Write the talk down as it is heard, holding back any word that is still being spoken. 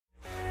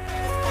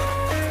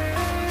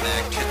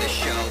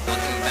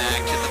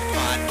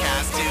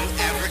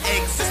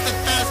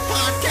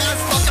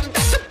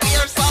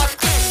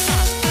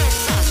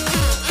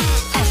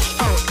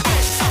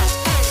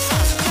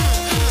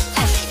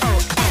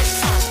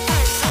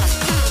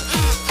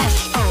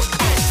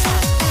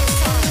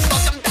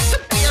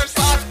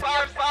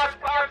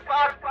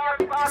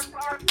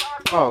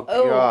Oh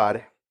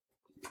God.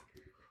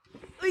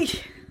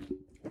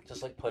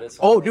 Just like put it.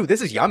 Oh, dude,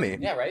 this is yummy.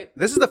 Yeah, right.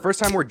 This is the first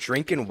time we're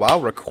drinking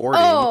while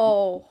recording.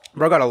 Oh.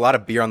 Bro got a lot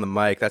of beer on the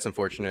mic. That's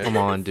unfortunate. Come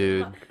on,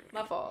 dude.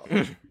 My fault.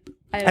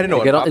 I didn't know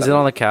what Is it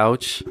on the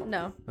couch?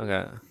 No.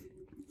 Okay.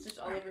 It's just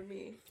all over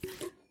me.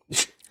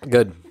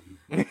 Good.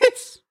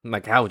 My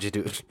couch,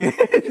 dude.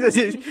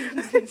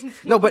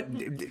 No, but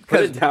Put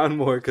it down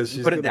more because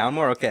she's. Put it down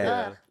more.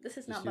 Okay. This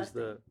is not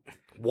busted.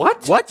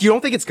 What? What? You don't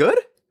think it's good?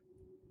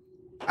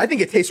 I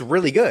think it tastes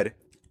really good.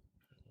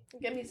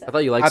 Give me some. I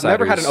thought you liked I've ciders.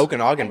 never had an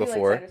Okanagan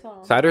before.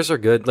 Ciders are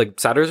good. Like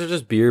ciders are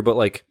just beer, but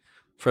like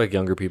for like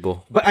younger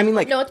people. But I mean,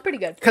 like, No, it's pretty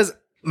good. because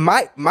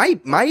my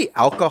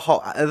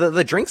alcohol,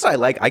 the drinks I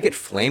like, I get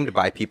flamed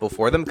by people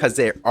for them because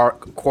they are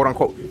quote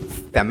unquote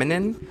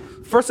feminine.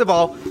 First of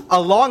all, a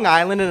Long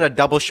Island and a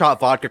double shot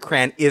vodka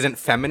cran isn't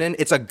feminine.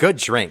 It's a good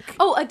drink.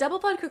 Oh, a double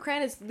vodka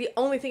cran is the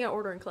only thing I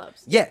order in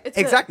clubs. Yeah, It's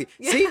exactly.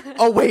 good. See?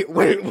 Oh, wait.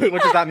 What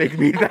does that make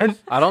me then?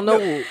 I don't know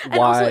And why.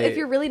 also, if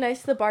you're really nice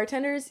to the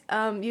bartenders,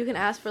 you can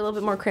ask for a little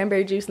bit more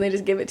cranberry juice and they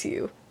just give it to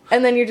you.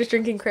 And then you're just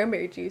drinking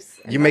cranberry juice.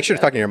 You make sure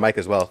to talk in your mic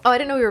as well. Oh, I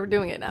didn't know we were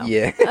doing it now.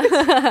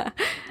 Yeah.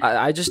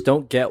 I just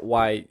don't get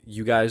why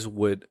you guys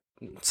would.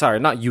 Sorry,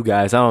 not you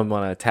guys. I don't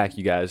want to attack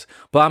you guys,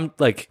 but I'm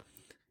like,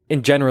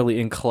 generally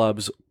in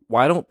clubs.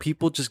 Why don't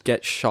people just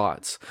get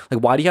shots? Like,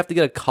 why do you have to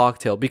get a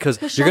cocktail?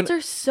 Because you're shots gonna.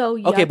 are so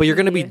yucky. Okay, but you're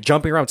gonna be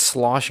jumping around,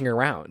 sloshing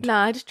around.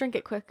 Nah, I just drink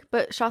it quick.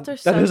 But shots are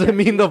so That doesn't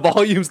mean the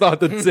volume's not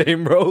the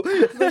same, bro.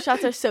 But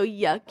shots are so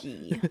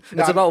yucky.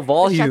 It's about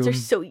volume. Shots are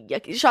so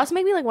yucky. Shots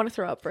make me like want to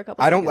throw up for a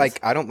couple I don't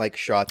seconds. like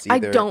shots I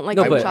either. don't like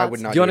No, double but shots. I would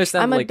not Do you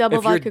understand? I'm a like, double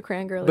if you're- vodka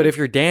cran girly. But if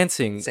you're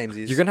dancing,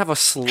 Samesies. you're gonna have a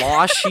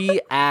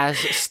sloshy ass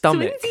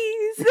stomach.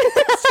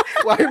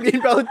 Why are me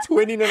and Bella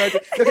twinning?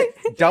 Okay,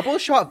 double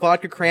shot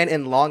vodka cran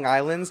in Long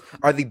Islands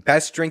are the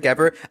best drink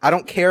ever. I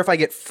don't care if I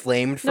get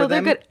flamed for No,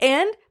 they're them. good.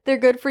 And they're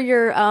good for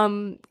your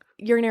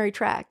urinary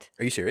tract.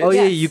 Are you serious? Oh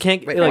yeah, Yes. you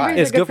can't. Wait, Like, why?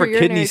 it's They're good for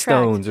urinary kidney tract.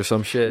 stones or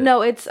some shit.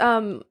 No, it's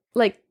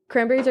like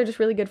cranberries are just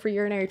really good for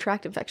urinary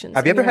tract infections.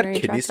 Have you and ever had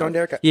urinary kidney tract stone,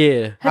 health. Derek?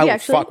 Yeah. Have you Oh,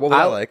 actually? fuck, what was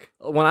that like?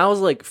 When I was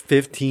like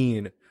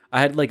 15, I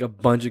had like a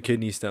bunch of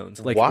kidney stones.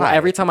 Like Why?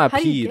 every time I How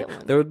do you get peed,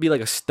 one? there would be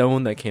like a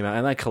stone that came out,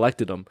 and I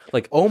collected them.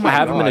 Like, Oh my I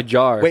have them in a God.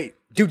 jar. Wait,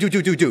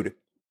 dude.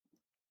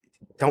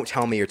 Don't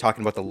tell me you're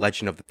talking about the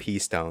legend of the pea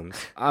stones.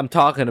 I'm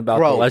talking about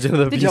Bro, the legend of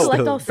the did pea you collect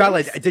stone. all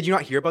Bella, six? did you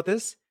not hear about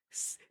this?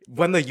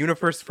 When the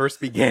universe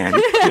first began,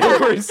 there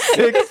were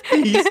 6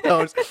 pea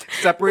stones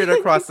separated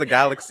across the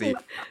galaxy.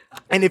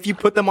 And if you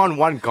put them on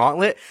one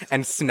gauntlet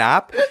and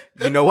snap,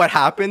 you know what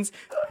happens?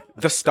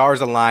 The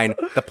stars align,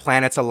 the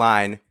planets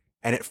align,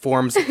 and it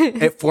forms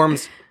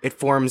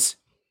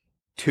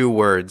 2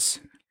 words.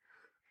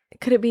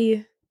 Could it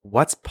be?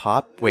 What's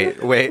pop? Wait.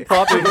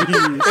 Poppin'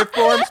 bees. It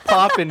forms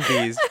poppin'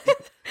 bees.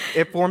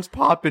 It forms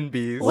poppin'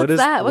 bees. What's is-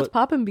 that? What's what-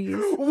 poppin' bees?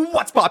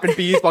 What's poppin'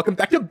 bees? Welcome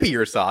back to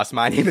BeerSos.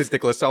 My name is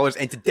Nicholas Sollers,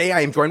 and today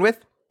I am joined with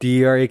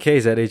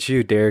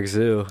DREKZHU, Derek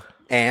Zoo.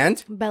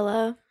 and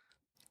Bella.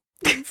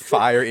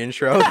 fire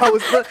intro. That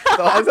was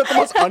the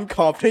most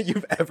unconfident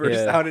you've ever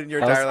Yeah. sounded in your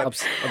That was entire life.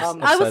 I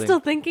was upsetting. still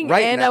thinking,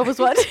 Right and now. I was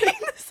watching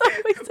the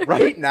Subway Surfers.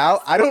 Right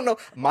now, I don't know.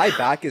 My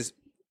back is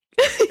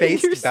You're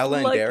faced Bella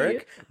and lucky.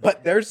 Derek,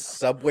 but there's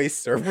Subway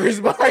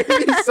surfers behind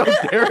me. So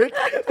Derek,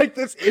 like,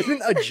 this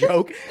isn't a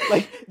joke.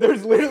 Like,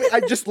 there's literally, I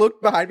just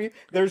looked behind me.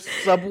 There's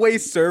Subway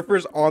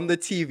surfers on the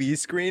TV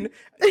screen,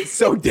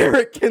 so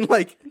Derek can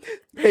like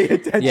pay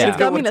attention Yeah. to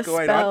Got me in what's a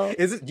going spell. on.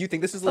 Is it? Do you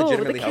think this is Oh, the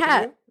legitimately helping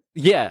cat.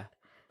 you? Yeah.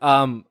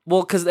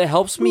 Well, because it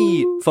helps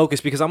me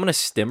focus because I'm gonna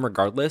stim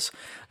regardless.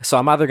 So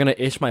I'm either gonna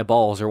itch my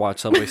balls or watch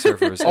Subway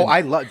Surfers. Oh, And-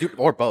 I love, dude,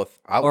 or both.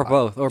 Or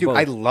both. Dude,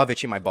 I love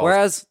itching my balls.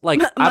 Whereas,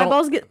 like, I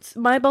don't.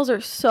 My balls are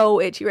so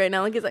itchy right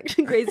now. Like it's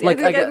actually crazy. Like,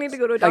 I think I need to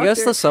go to a doctor. I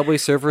guess the Subway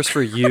Surfers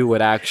for you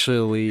would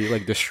actually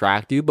like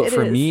distract you, but It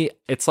for is. me,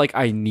 it's like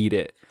I need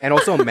it. And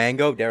also,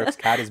 Mango, Derek's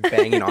cat is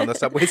banging on the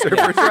Subway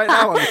surfers right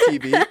now on the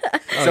TV.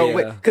 So, yeah.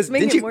 wait, because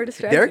Making didn't it you? more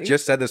distracting. Derek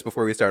just said this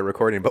before we started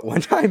recording, but one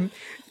time,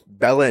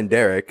 Bella and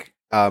Derek,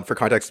 for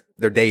context,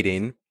 they're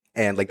dating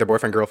and like their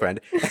boyfriend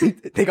girlfriend,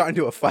 and they got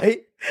into a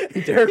fight.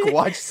 And Derek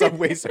watched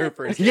Subway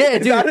Surfers. Yeah, is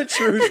dude. that a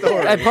true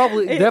story? I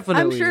probably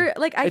definitely. I'm sure.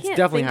 Like I It's can't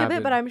definitely think of it,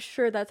 happened. but I'm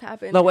sure that's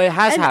happened. No, it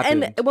has and,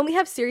 happened. And when we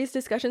have serious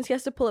discussions, he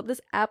has to pull up this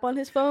app on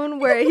his phone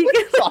where he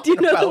can. Talk Do you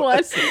know the about one?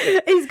 this.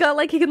 He's got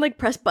like he can like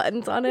press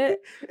buttons on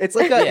it. It's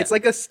like Yeah. it's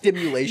like a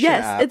stimulation.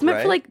 Yes, app, it's meant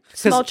right? for like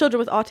small children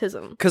with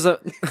autism. Because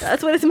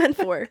That's what it's meant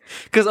for.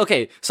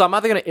 okay, so I'm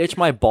either gonna itch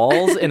my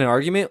balls in an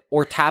argument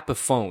or tap a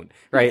phone,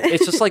 right?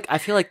 It's just like I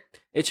feel like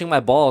itching my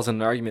balls in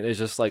an argument is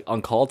just like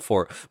uncalled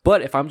for.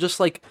 But if I'm just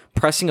like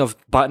pressing a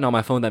button on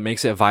my phone that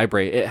makes it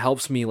vibrate, it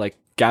helps me like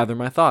gather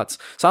my thoughts.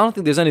 So I don't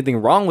think there's anything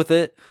wrong with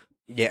it.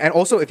 Yeah, and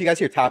also if you guys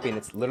hear tapping,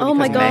 it's literally Oh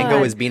my because Mango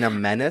God. is being a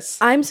menace.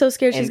 I'm so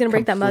scared she's and gonna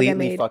break that mug I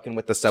completely made. fucking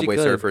with the Subway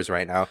could. Surfers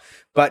right now.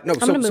 But no,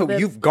 gonna so move it.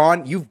 you've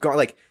gone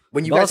like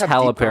when you Bella's guys have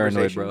hella deep paranoid,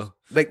 conversations- bro.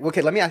 Like,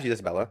 okay, let me ask you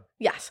this, Bella.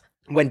 Yes.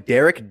 When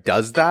Derek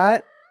does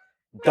that,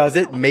 does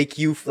it make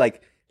you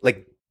like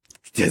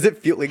Does it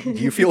feel like, do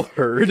you feel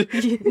heard?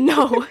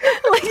 No.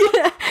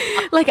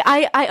 Like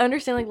I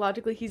understand, like,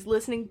 logically he's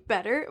listening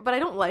better, but I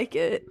don't like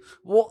it.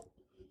 Well,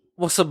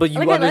 so but you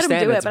Like, I let him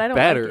understand do it, it's but I don't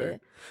like better.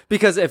 it.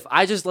 Because if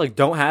I just like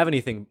don't have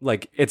anything,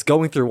 like it's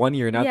going through one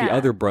ear and not the Yeah.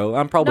 other, bro,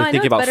 I'm probably No, I know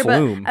thinking about it's better,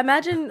 flume. but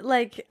imagine,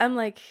 like, I'm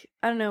like,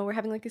 I don't know, we're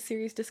having like a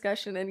serious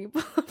discussion and you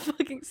pull up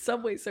fucking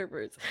Subway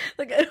surfers.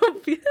 Like, I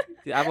don't feel.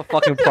 I have a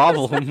fucking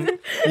problem.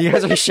 You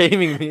guys are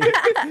shaming me.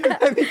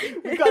 I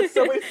mean, we got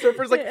Subway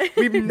Surfers, like,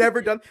 we've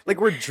never done,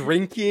 like, we're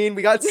drinking,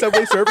 we got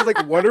Subway Surfers,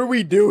 like, what are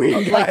we doing,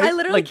 guys? Like, I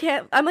literally like-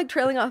 can't. I'm like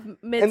trailing off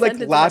mid. And, like,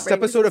 last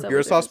episode of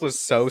BeerSos was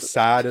so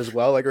sad as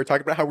well. Like, we are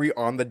talking about how we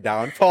on the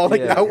downfall.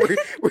 Like, Yeah. now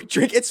we're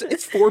drinking.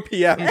 It's 4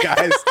 p.m.,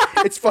 guys.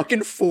 It's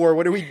fucking 4.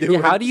 What are we doing?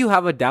 Yeah, how do you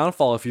have a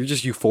downfall if you're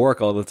just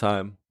euphoric all the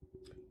time?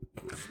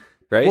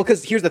 Right? Well,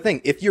 because here's the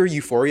thing. If your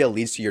euphoria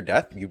leads to your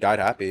death, you died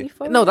happy.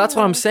 No, that's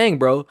what I'm saying,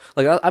 bro.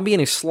 Like I'm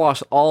being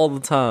sloshed all the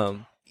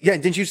time. Yeah,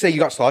 didn't you say you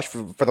got sloshed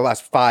for the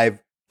last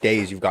 5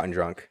 days you've gotten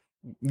drunk?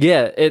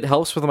 Yeah, it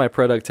helps with my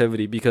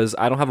productivity because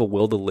I don't have a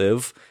will to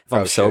live if I'm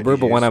Oh, shit, sober,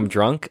 but when jeez. I'm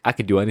drunk, I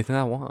could do anything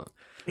I want.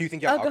 You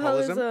think you have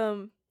alcoholism?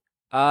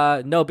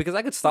 Alcoholism. No, because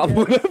I could stop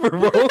whenever,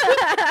 bro.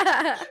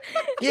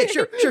 Yeah,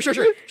 sure. Yeah,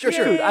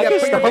 I Yeah, can put your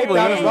stop vape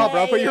down as well,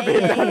 bro. yeah, Put your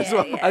vape yeah, down as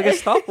well. yeah. I could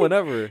stop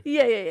whenever.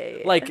 Yeah.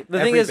 Like the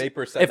Every thing is,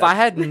 vapor said if that. I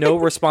had no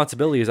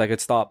responsibilities, I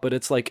could stop. But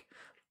it's like,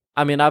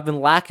 I mean, I've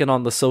been lacking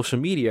on the social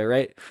media,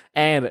 right?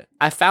 And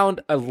I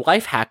found a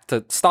life hack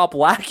to stop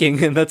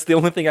lacking, and that's the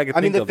only thing I could.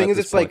 I mean, think the of thing at is,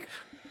 this it's point. like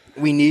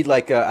we need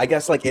like I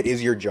guess like it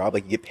is your job,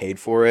 like you get paid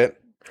for it,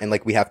 and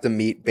like we have to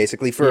meet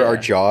basically for our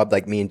Yeah. job.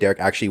 Like me and Derek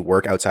actually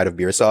work outside of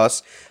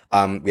BeerSos.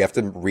 We have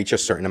to reach a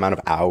certain amount of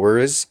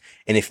hours,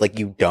 and if like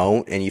you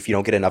don't, and if you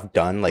don't get enough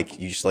done,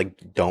 like you just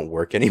like don't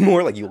work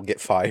anymore, like you will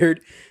get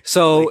fired.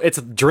 So it's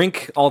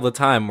drink all the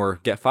time or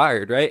get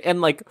fired, right?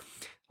 And like,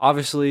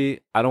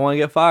 obviously, I don't want to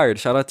get fired.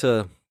 Shout out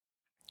to,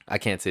 I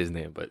can't say his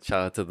name, but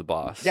shout out to the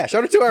boss. Yeah,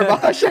 shout out to our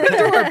boss. Shout out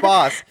to our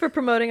boss. For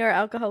promoting our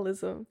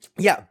alcoholism.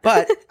 Yeah,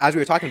 but as we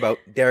were talking about,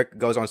 Derek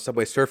goes on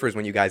Subway Surfers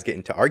when you guys get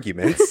into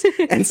arguments,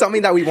 and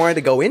something that we wanted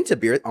to go into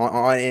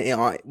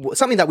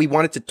something that we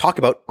wanted to talk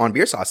about on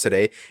Beer Sauce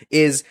today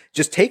is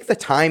just take the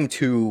time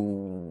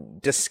to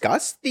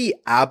discuss the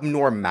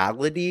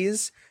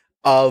abnormalities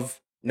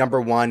of number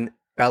one,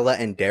 Bella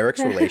and Derek's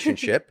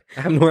relationship,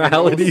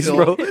 Abnormalities,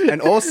 bro.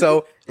 and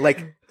also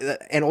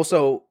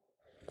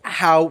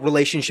how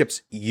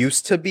relationships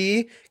used to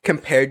be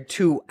compared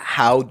to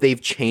how they've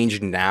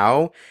changed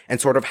now, and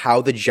sort of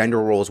how the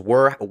gender roles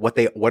were, what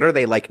are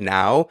they like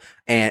now,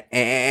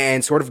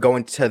 and sort of go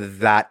into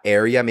that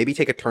area. Maybe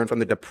take a turn from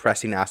the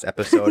depressing ass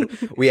episode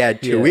we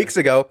had 2 Yeah. weeks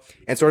ago,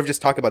 and sort of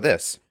just talk about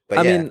this. But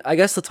I yeah. mean, I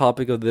guess the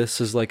topic of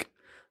this is like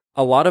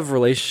a lot of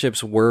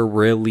relationships were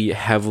really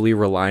heavily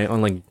reliant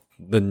on like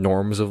the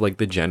norms of like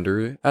the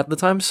gender at the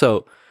time.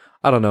 So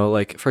I don't know,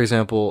 like for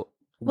example,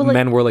 Well, like-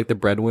 men were like the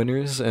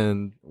breadwinners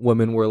and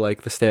women were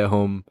like the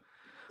stay-at-home.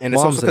 and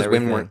it's moms also and because women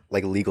everything. weren't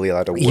like legally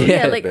allowed to work.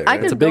 Yeah, Like, bit, I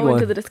right? It's a could big go into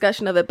one. the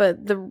discussion of it,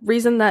 but the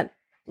reason that,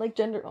 like,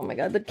 gender, oh my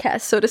god, the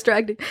cat's so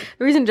distracting.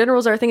 The reason gender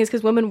roles are a thing is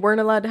because women weren't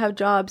allowed to have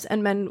jobs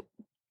and men.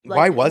 Like,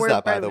 Why was were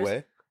that, by the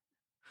breadwinners. way?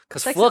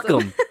 Cause Sexism. fuck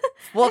them.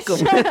 Fuck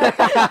them.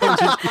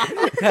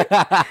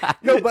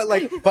 No, but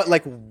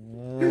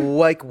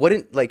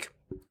wouldn't like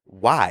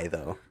why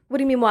though? What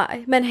do you mean,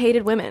 why? Men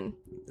hated women.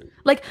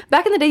 Like,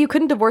 back in the day, you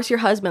couldn't divorce your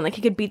husband. Like,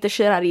 he could beat the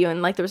shit out of you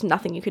and, like, there was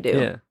nothing you could do.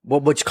 Yeah. Well,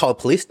 what you call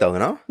police though,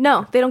 no?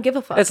 No, they don't give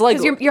a fuck. It's like-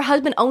 because your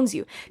husband owns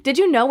you. Did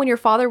you know when your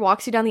father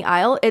walks you down the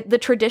aisle, the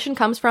tradition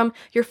comes from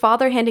your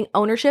father handing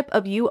ownership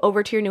of you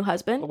over to your new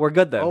husband? We're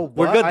good then. Oh,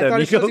 We're what? good I then,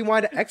 thought it shows Nico. he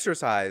wanted to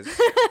exercise.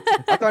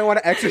 I thought he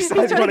wanted to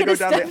exercise. He wanted to go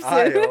down the Steps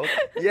aisle. in.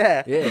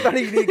 Yeah. Yeah. I thought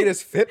he needed to get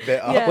his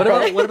Fitbit up. Yeah.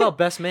 What about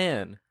best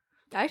man?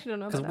 I actually don't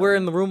know. Because About we're that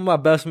in the room with my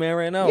best man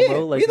right now, Yeah,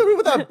 bro. Like we in the room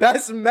with our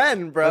best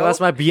men, bro. well, that's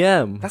my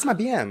BM. That's my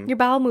BM. your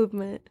bowel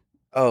movement.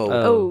 Oh,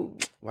 Oh,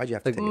 why'd you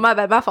have to like, take it? my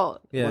bad, my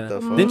fault. Yeah. What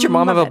the fuck? Didn't your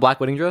mom My have a bad. black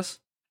wedding dress?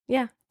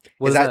 Yeah.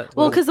 What Is is that- that?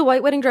 Well, because the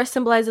white wedding dress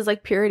symbolizes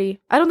like purity.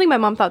 I don't think my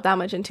mom thought that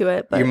much into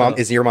it, but Your mom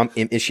is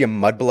is she a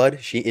mudblood?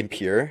 Is she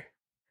impure?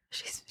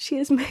 she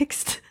is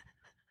mixed.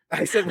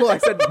 I said no.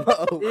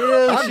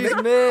 Ew, I'm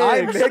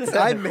she's mixed.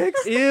 I'm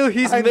mixed. Ew,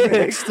 he's I'm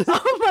mixed.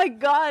 Oh my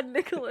god,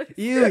 Nicholas.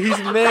 Ew, he's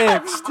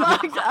mixed.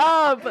 Fucked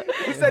up.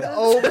 He said,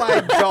 "Oh my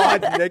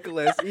God,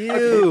 Nicholas."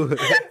 Ew.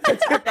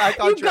 Let's get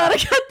back on You track.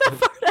 gotta cut that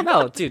part out.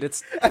 No, dude,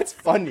 it's That's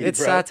funny. it's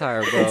bro.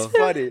 satire, bro. It's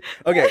funny.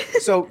 Okay,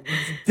 so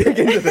dig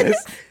into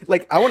this.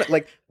 Like, I want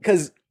to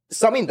because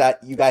something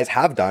that you guys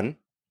have done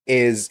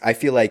is, I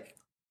feel like,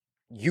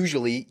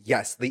 usually,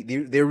 yes,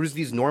 there was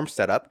these norms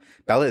set up.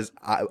 Bella is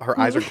her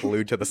eyes are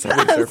glued to the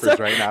Subway Surfers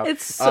right now.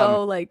 It's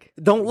so like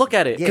Don't look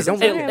at it Yeah, because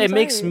don't it, look at it. it I'm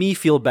makes sorry. me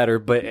feel better,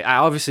 but it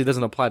obviously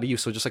doesn't apply to you.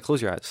 So just like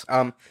close your eyes.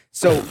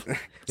 So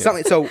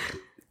so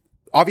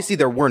obviously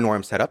there were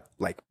norms set up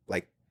like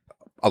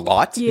a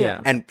lot.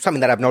 Yeah. And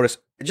something that I've noticed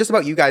just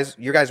about your guys'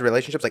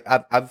 relationships, like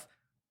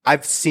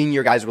I've seen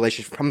your guys'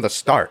 relationship from the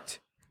start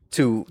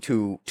to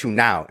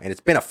now, and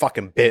it's been a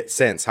fucking bit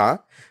since, huh?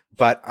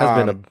 But Has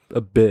been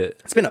a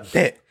bit. it's been a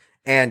bit.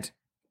 And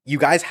you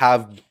guys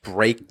have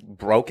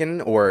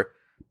broken or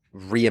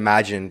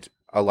reimagined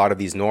a lot of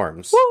these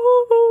norms.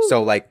 Woo!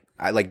 So like,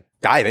 I like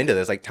dive into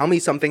this. Like, tell me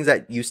some things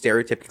that you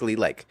stereotypically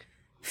like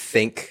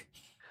think.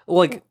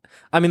 Like,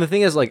 I mean, the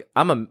thing is, like,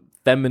 I'm a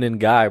feminine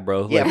guy,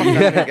 bro. Yeah, Like, I'm a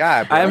feminine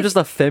guy, bro. I am just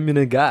a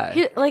feminine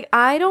guy. Like,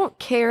 I don't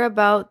care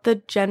about the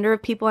gender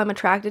of people I'm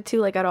attracted to,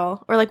 like, at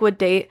all, or like would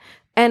date.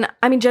 And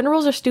I mean, gender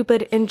roles are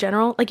stupid in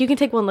general. Like, you can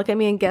take one look at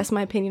me and guess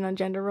my opinion on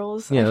gender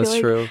roles. Yeah, I feel that's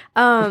like.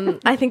 true.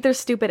 I think they're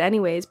stupid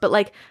anyways. But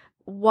like,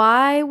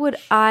 why would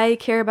I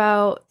care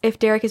about if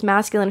Derek is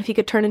masculine if he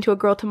could turn into a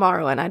girl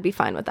tomorrow and I'd be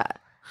fine with that?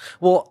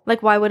 Well,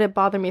 Like, why would it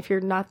bother me if you're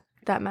not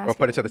that masculine? We'll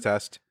put it to the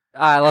test.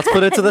 all right, let's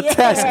put it to the Yeah,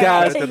 test,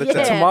 guys. Put it to the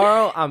test.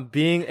 Tomorrow, I'm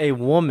being a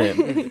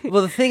woman.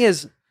 Well, the thing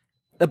is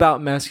about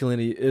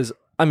masculinity is,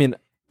 I mean,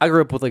 I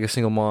grew up with like a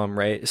single mom,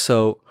 right?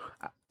 So,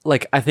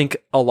 like, I think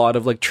a lot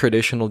of like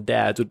traditional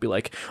dads would be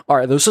like, all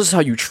right, this is how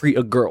you treat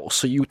a girl.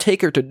 So you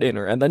take her to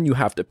dinner and then you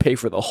have to pay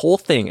for the whole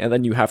thing. And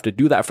then you have to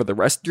do that for the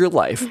rest of your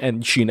life.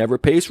 And she never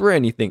pays for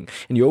anything.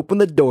 And you open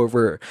the door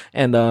for her.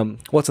 And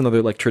what's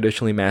another like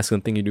traditionally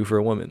masculine thing you do for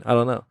a woman? I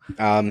don't know.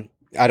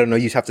 I don't know.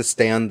 You have to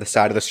stay on the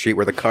side of the street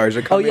where the cars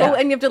are coming. yeah. Oh,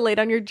 and you have to lay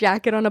down your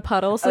jacket on a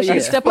puddle so Oh, she yeah.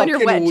 can step on your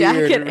Fucking wet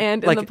jacket weird.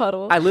 and Like, in the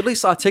puddle. I literally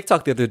saw a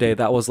TikTok the other day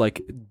that was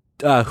like,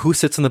 who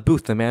sits in the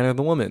booth, the man or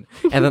the woman?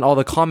 And then all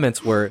the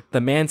comments were the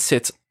man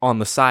sits on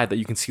the side that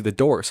you can see the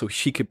door so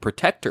she could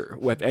protect her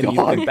with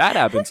anything bad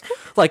happens.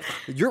 Like,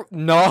 you're,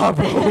 nah,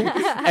 bro.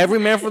 Every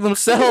man for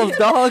themselves,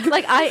 dog.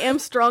 Like, I am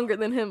stronger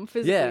than him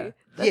physically. Yeah.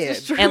 That's Yeah.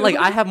 just true. And like,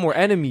 I have more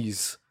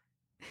enemies.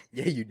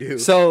 Yeah, you do.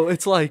 So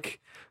it's like,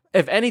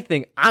 if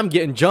anything, I'm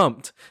getting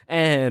jumped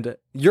and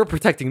you're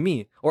protecting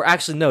me. Or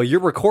actually, no, you're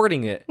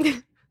recording it.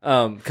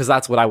 Because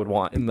that's what I would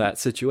want in that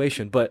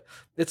situation. But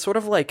it's sort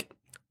of like,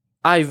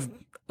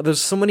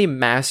 there's so many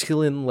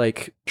masculine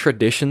like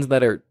traditions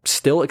that are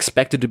still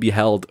expected to be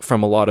held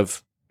from a lot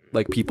of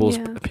like people's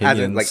Yeah.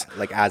 opinions.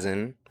 as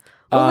in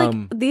Well,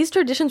 like, these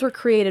traditions were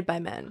created by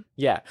men.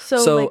 Yeah.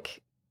 So,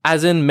 like,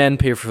 as in men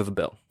pay for the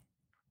bill,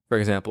 for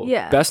example.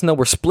 Yeah. Best know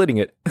we're splitting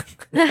it.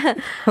 well,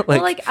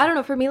 like, I don't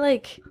know. For me,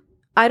 like,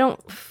 I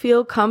don't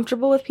feel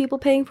comfortable with people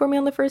paying for me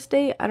on the first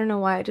date. I don't know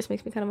why. It just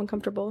makes me kind of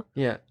uncomfortable.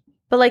 Yeah.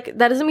 But, like,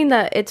 that doesn't mean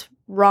that it's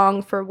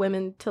wrong for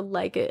women to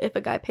like it if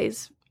a guy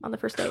pays on the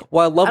first date.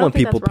 Well, I love I don't when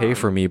think people that's pay wrong.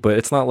 for me, but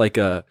it's not like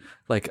a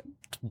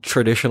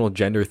traditional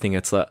gender thing.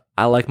 It's a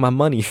I like my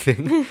money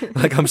thing.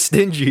 Like, I'm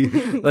stingy.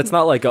 That's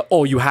not like a,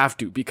 oh, you have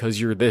to because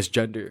you're this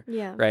gender.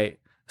 Yeah. Right.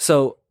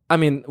 So, I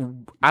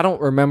mean, I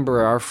don't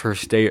remember our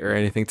first date or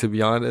anything, to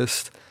be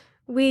honest.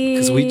 We,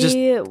 'Cause we just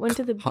went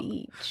to the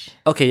beach.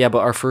 Okay, yeah, but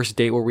our first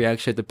date where we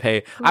actually had to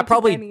pay, We I went to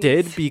probably Denny's.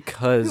 did We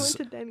because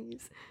went to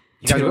Denny's.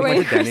 you guys We're went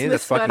wearing to Denny's.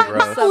 That's Christmas fucking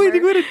sweaters. gross. we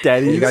did go to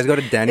Denny's. You guys go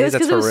to It Denny's. was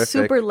That's because it was horrific.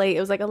 super late. It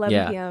was like 11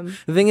 Yeah. p.m.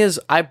 The thing is,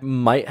 I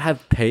might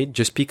have paid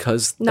just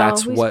because No,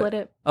 that's we what. split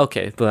it.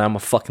 Okay, then I'm a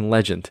fucking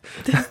legend.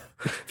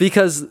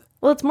 Because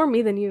Well, it's more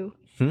me than you.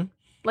 Hmm?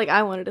 Like,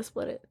 I wanted to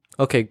split it.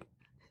 okay,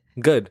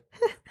 good.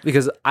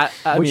 Because I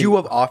Would mean, you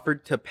have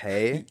offered to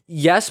pay?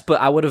 yes,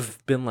 but I would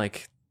have been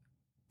like,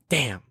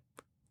 damn,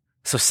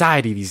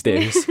 society these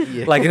days.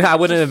 Yeah. Like, I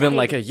wouldn't have been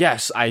like,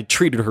 yes, I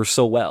treated her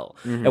so well.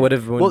 Mhm. It would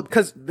have been. Well,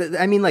 because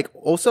I mean, like,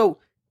 also,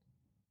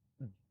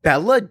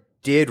 Bella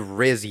did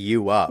riz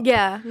you up.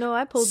 Yeah. No,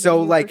 I pulled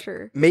So you like, for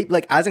sure. maybe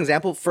like as an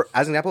example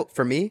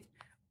for me,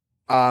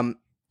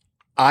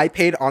 I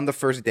paid on the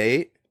first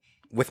date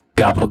with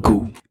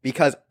Gabagoo.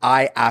 because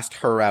I asked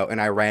her out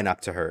and I ran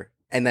up to her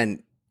and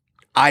then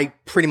I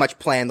pretty much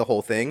planned the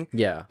whole thing.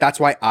 Yeah, That's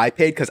why I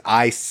paid because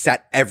I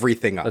set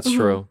everything up. that's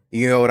true.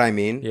 You know what I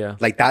mean? Yeah.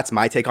 Like that's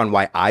my take on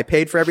why I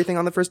paid for everything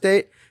on the first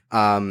date.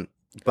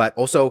 But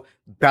also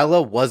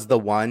Bella was the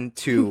one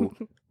to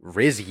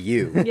riz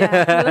you.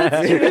 Yeah,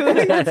 that's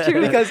true. That's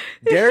true. Because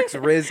Derek's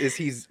riz is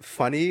he's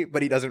funny,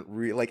 but he doesn't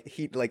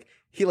he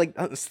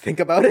doesn't think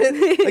about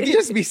it. Like he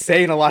just be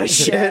saying a lot of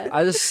shit. Yeah.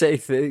 I just say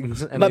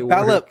things, and But they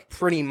Bella work.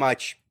 pretty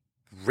much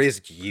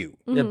rizzed you.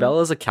 Yeah, Mhm.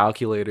 Bella's a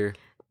calculator,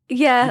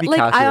 Yeah, You be like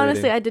I calculating.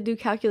 honestly I did do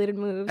calculated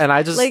moves. and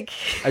I just like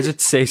I just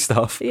say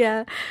stuff.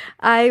 yeah.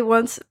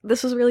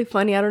 This was really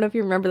funny. I don't know if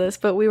you remember this,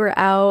 but we were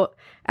out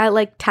at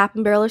like Tap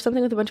and Barrel or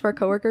something with a bunch of our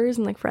coworkers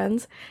and like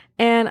friends.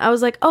 And I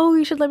was like, "Oh,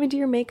 you should let me do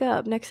your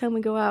makeup next time we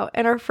go out."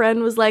 And our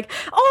friend was like,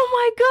 "Oh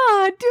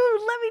my god,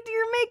 dude, let me do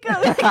your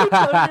makeup." He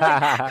totally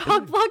like,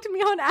 cock blocked me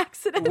on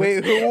accident.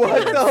 Wait, what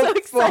I'm the so fuck?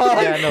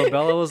 excited. Yeah, no,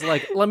 Bella was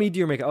like, "Let me do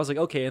your makeup." I was like,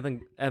 "Okay,"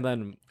 and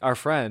then our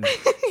friend,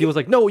 he was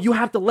like, "No, you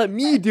have to let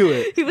me do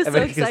it." He was And so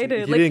then because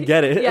excited. He Like, didn't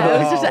get it. Yeah, it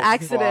was just an Oh,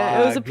 accident.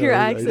 It was a fuck. pure No,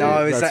 accident.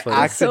 No, it's That's an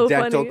funny. It's so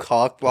accidental funny.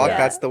 cock block. Yeah.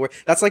 That's the word.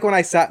 That's like when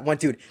I sat one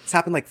dude. It's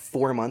happened like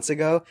 4 months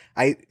ago.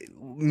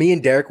 Me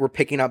and Derek were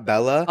picking up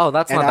Bella. Oh,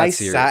 that's and not that I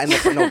serious. sat in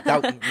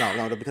the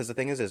no. Because the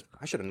thing is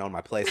I should have known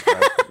my place, bro.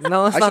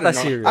 No, it's I not should've that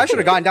known- serious. I should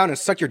have gone down and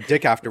sucked your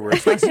dick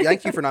afterwards.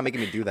 Thank you for not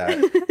making me do that.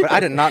 But I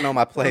did not know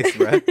my place,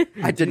 bro.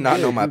 I did not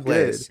know my You did.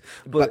 place.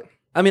 But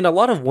I mean, a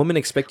lot of women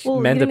expect Well,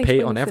 men you to didn't pay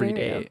explain on the every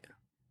scenario. date.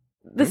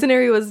 The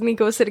scenario was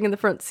Nico was sitting in the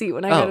front seat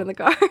when I got in the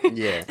car.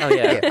 Yeah. Oh,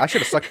 yeah. I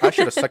should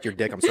have sucked your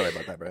dick. I'm sorry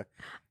about that, bro.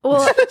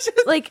 Well,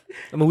 like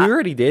I mean, we were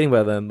already dating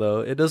by then,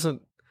 though. It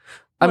doesn't.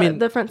 I mean,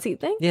 the front seat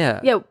thing. yeah.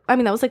 Yeah, I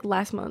mean that was like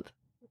last month.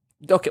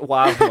 Okay, well,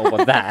 I don't know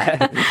about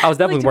that. I was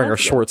definitely Like 2 wearing a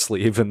months ago. short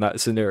sleeve in that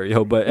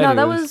scenario, but No, that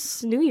anyways,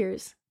 was New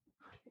Year's.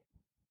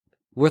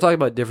 we're talking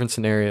about different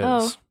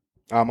scenarios.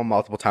 I'm a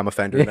multiple time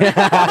offender. Now.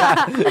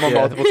 I'm a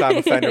multiple time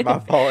offender. My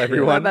fault,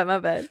 everyone. My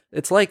bad.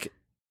 It's like,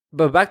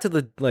 but back to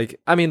the like.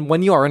 I mean,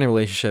 when you are in a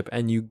relationship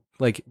and you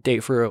like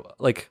date for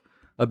like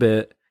a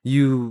bit,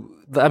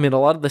 I mean, a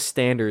lot of the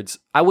standards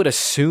I would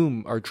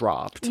assume are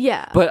dropped.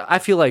 Yeah. But I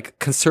feel like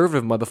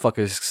conservative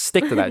motherfuckers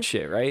stick to that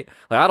shit, right?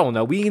 Like, I don't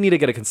know. We need to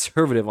get a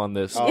conservative on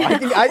this. Oh, I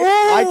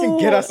can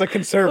get us a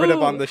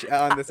conservative on this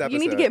episode. You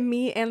need to get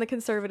me and the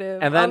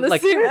conservative And then on the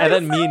like, series. and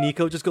then me and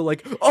Nico just go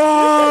like,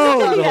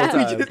 oh, the Yeah.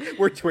 whole time.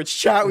 We're Twitch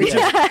chat.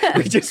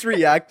 We just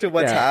react to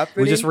what's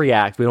happening. We just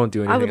react. We don't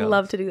do anything. I would else.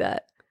 love to do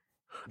that.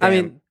 I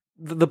Damn. mean,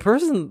 the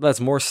person that's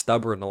more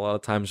stubborn a lot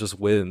of times just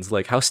wins.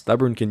 Like, how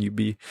stubborn can you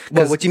be?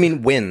 Well, what do you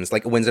mean wins?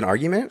 Like wins an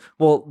argument?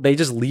 Well, they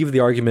just leave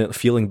the argument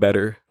feeling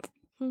better.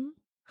 Mhm.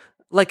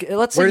 Like,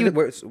 let's say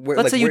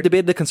you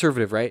debate the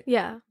conservative, right?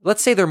 Yeah.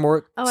 Let's say they're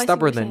more Oh, I see what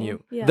stubborn you're than saying.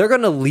 you. Yeah. They're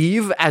gonna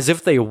leave as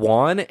if they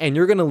won, and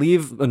you're gonna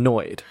leave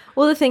annoyed.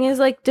 Well, the thing is,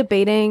 like,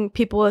 debating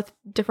people with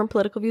different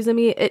political views than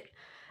me,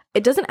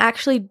 it doesn't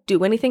actually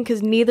do anything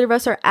because neither of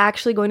us are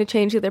actually going to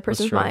change the other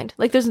person's true. mind.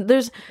 Like, there's What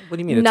do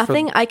you mean? It's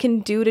nothing I can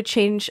do to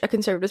change a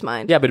conservative's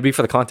mind. Yeah, but it'd be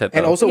for the content. Though.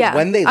 And also, Yeah,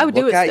 when they I would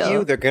do look it at still.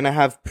 you, they're gonna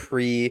have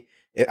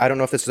I don't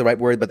know if this is the right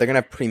word, but they're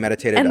gonna have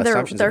premeditated And they're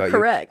assumptions about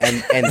correct. you.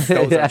 And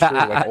those are true.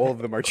 Like all of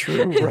them are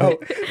true, bro.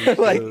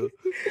 Like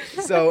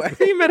so.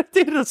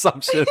 premeditated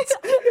assumptions.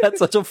 That's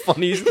such a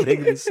funny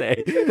thing to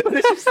say. But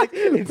it's just like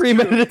it's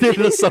Premeditated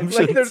true. assumptions.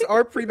 Like there's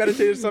our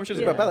premeditated assumptions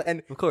Yeah. about Bella,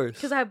 and Of course.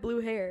 Because I have blue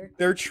hair.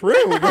 they're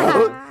true,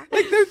 bro.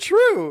 Like they're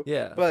true.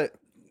 Yeah. But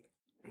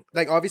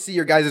like obviously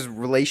your guys'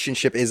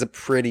 relationship is a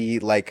pretty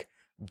like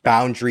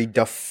boundary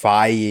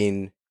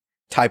defying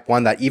type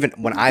one that even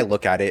when I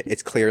look at it,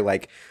 it's clear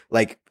like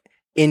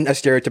in a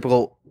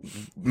stereotypical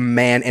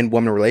man and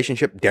woman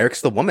relationship,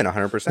 Derek's the woman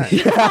 100%.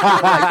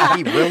 Like,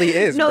 he really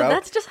is, No, bro.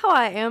 that's just how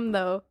I am,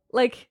 though.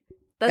 Like,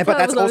 that's But how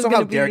that's it was always also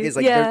how gonna Derek be. is.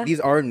 Like yeah. these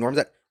are norms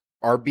that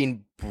are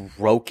being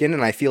broken,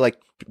 and I feel like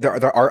there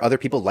are other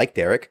people like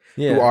Derek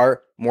Yeah. who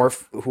are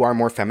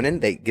more feminine.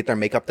 They get their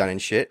makeup done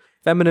and shit.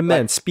 Feminine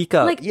men, speak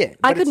up. Like, Yeah,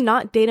 I but could it's-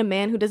 not date a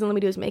man who doesn't let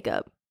me do his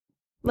makeup.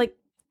 Like,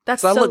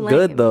 that's that so look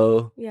good lame.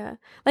 though. Yeah.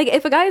 Like,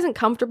 if a guy isn't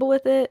comfortable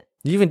with it,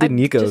 You even I did just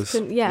Nico's.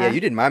 couldn't- Yeah, yeah. you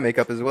did my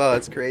makeup as well.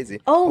 That's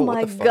crazy. Oh what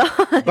my the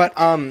fuck? God. But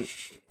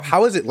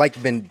how has it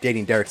like been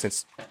dating Derek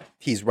since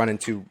he's run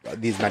into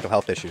these mental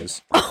health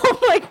issues? Oh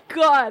my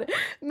God.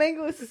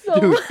 Mango is so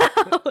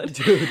loud.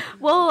 Dude.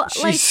 Well,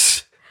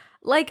 Sheesh.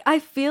 like, I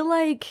feel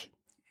like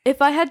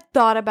if I had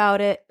thought about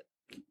it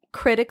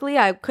critically,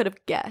 I could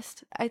have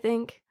guessed, I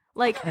think.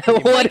 Like,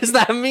 What does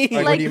that mean? Like,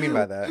 what Like- do you mean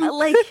by that?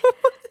 like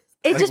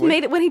it Like just what?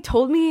 made it when he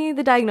told me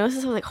the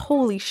diagnosis. I was like,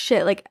 holy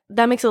shit! Like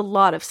that makes a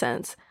lot of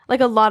sense. Like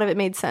a lot of it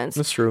made sense.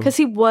 That's true. Because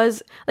he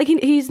was like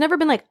he's never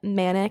been like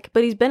manic,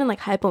 but he's been in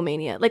like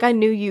hypomania. Like I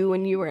knew you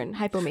when you were in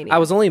hypomania. I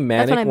was only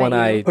manic when I met when you.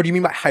 I. What do you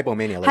mean by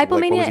hypomania? Like, what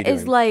was Hypomania he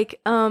is doing?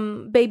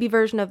 like baby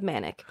version of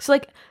manic. So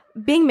like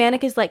being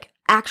manic is like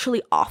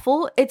actually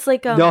awful. It's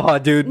like No,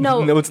 dude.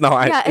 no. No, it's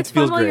not. yeah, it it's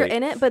fun feels while great. you're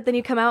in it, but then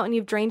you come out and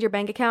you've drained your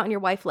bank account and your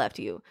wife left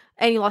you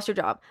and you lost your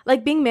job.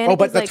 Like being manic Oh,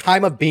 but is the like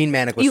time of being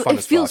manic was fun it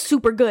as feels fuck.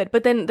 super good,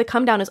 but then the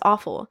come down is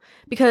awful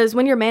because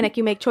when you're manic,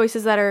 you make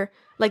choices that are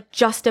like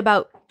just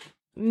about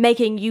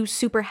making you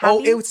super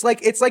happy. Oh, it's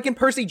like in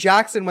Percy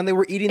Jackson when they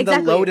were eating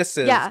Exactly. the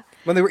lotuses. Yeah.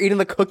 When they were eating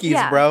the cookies,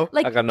 yeah, bro.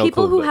 like I got no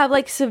people clue, who but- have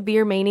like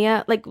severe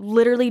mania, like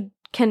literally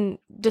can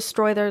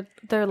destroy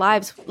their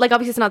lives. Like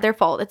obviously it's not their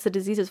fault; it's the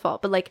disease's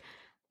fault. But like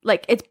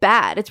it's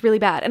bad. It's really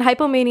bad. And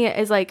hypomania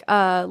is like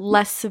a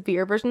less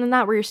severe version than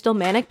that, where you're still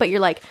manic, but you're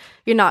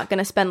not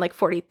gonna spend like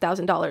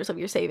 $40,000 of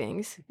your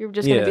savings. You're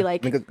just gonna Yeah. be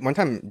like, Because one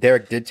time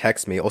Derek did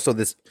text me. Also,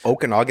 this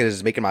Okanagan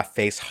is making my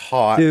face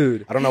hot.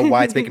 Dude. I don't know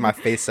why it's making my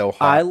face so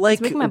hot. I like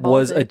making my balls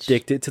was itch.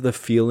 addicted to the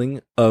feeling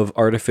of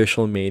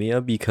artificial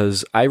mania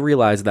because I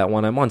realized that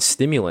when I'm on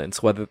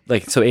stimulants, whether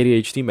like so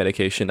ADHD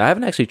medication, I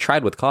haven't actually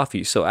tried with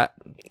coffee. So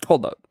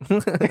hold up.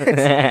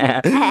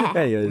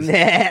 Anyways,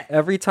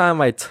 every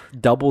time I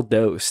double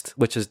dosed,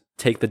 which is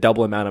take the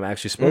double amount I'm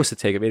actually supposed to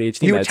take of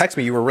ADHD you would meds, text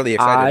me. You were really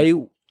excited.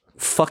 I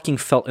fucking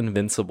felt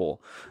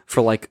invincible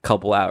for like a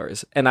couple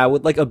hours, and I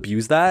would like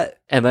abuse that,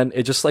 and then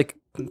it just like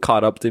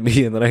caught up to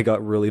me, and then I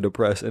got really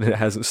depressed, and it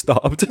hasn't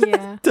stopped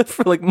Yeah.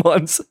 for like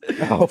months.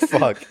 Oh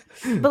fuck.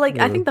 but like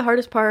I think the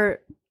hardest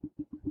part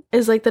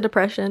is like the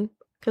depression,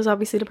 because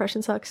obviously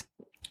depression sucks,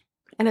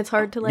 and it's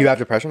hard to like. You have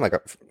depression? Like,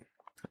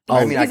 Oh,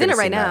 I He's could've in it seen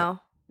right that.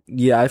 now.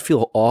 Yeah, I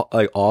feel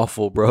like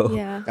awful, bro.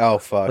 Yeah, Oh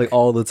fuck. Like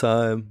all the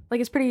time. like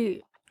it's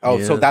pretty.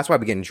 oh, so Yeah. that's why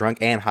we're getting drunk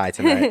and high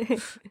tonight.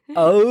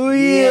 Oh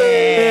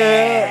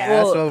yeah,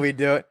 Well, that's what we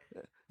do.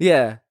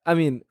 yeah. I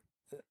mean,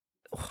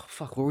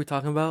 Fuck, what were we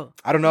talking about?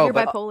 I don't know. You're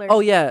But bipolar. Oh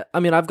yeah, I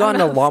mean, I've gotten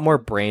a know. lot more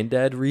brain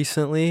dead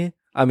recently.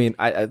 I mean,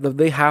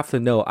 they have to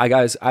know.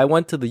 I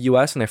went to the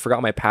U.S. and I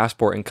forgot my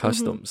passport in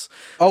customs.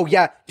 oh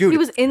yeah, dude. He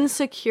was in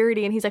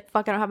security and he's like,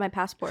 fuck, I don't have my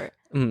passport.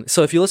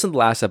 So if you listen to the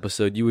last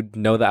episode, you would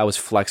know that I was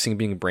flexing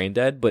being brain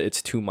dead, but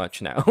it's too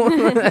much now.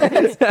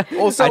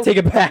 Also, I take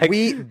it back.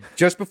 We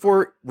just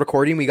before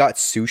recording, we got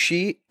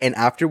sushi, and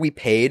after we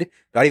paid,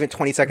 not even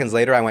 20 seconds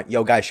later, I went,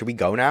 "Yo, guys, should we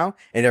go now?"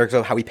 And Derek's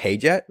like, "How we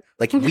paid yet?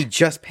 Like, we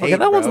just paid." Okay,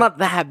 that one's bro. not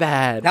that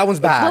bad. That one's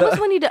bad. What was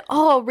when you did?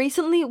 Oh,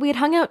 recently we had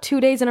hung out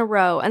 2 days in a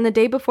row, and the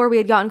day before we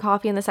had gotten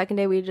coffee, and the second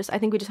day I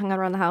think we just hung out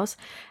around the house,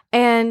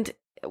 and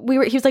he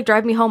was like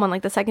driving me home on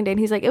like the second day, and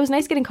he's like, "It was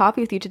nice getting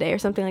coffee with you today," or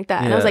something like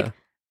that, and I was Yeah. like,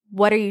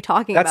 "What are you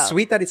talking about?" That's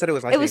sweet that he said it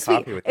was nice It was getting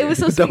sweet. coffee with It you. was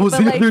so That sweet. was but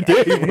the like, other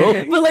day,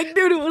 bro. but like,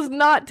 dude, it was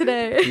not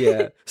today.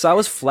 Yeah. So I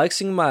was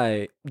flexing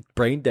my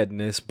brain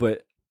deadness,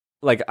 but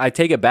like I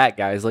take it back,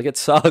 guys. Like it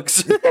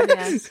sucks.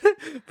 Yeah.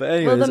 But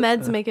anyways, Well, the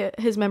meds make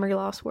his memory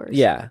loss worse.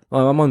 yeah.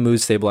 Well, I'm on mood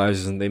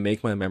stabilizers and they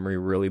make my memory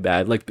really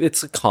bad. Like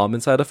it's a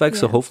common side effect,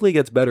 so Yeah. hopefully it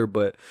gets better.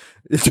 But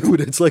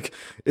dude,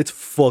 it's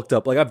fucked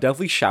up. Like I've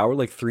definitely showered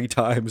like 3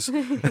 times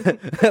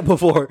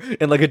before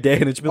in like a day,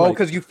 and it's been Oh, like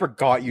because you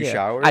forgot you yeah.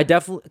 showered. I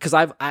definitely because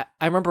I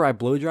remember I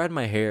blow dried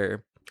my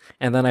hair.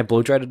 And then I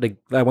blow dried it.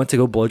 I went to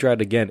go blow dry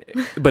it again,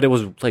 but it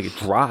was like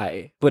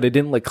dry, but it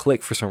didn't like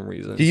click for some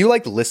reason. Do you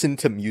like listen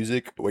to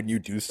music when you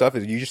do stuff?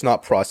 Is you just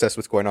not process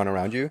what's going on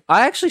around you?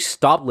 I actually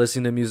stopped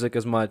listening to music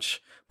as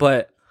much,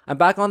 but I'm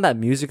back on that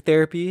music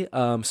therapy.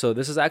 So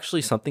this is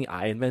actually something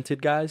I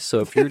invented, guys. So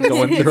if you're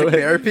going through it,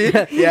 Therapy?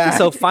 Yeah.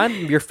 So find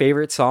your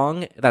favorite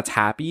song that's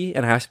happy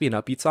and it has to be an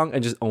upbeat song,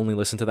 and just only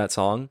listen to that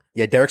song.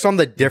 Yeah, Derek's on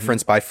The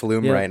Difference by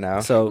Flume Yeah. right now.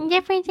 So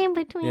Difference in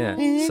between.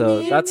 yeah.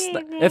 So that's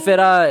if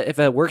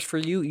it works for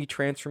you, you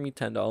transfer me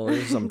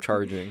 $10. I'm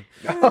charging.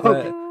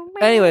 But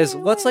anyways,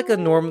 what's like a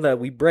norm that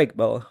we break,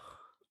 Bella?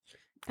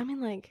 I mean,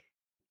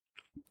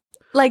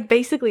 like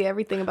basically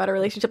everything about a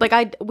relationship. Like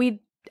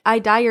I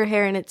dye your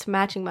hair and it's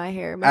matching my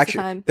hair most of the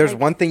Actually, time. there's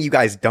Like, one thing you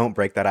guys don't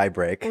break that I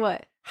break.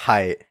 What?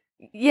 Height.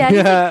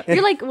 Yeah,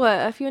 you're like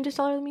what? A few inches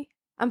taller than me.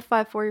 I'm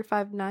 5'4", you're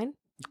 5'9".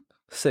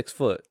 6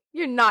 foot.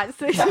 You're not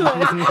 6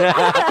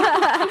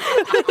 foot.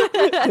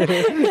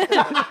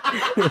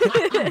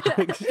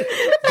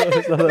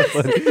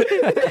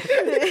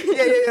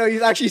 Yeah,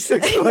 he's actually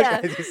 6 foot.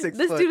 Yeah. Guys. He's 6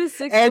 This foot. dude is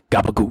 6 and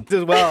Gabagool.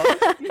 as well.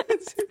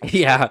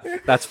 Yeah,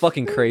 that's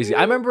fucking crazy.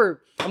 I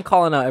remember I'm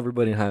calling out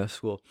everybody in high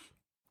school.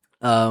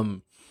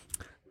 I'm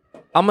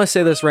gonna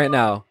say this right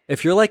now.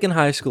 If you're like in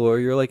high school or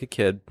you're like a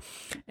kid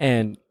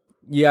and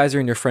you guys are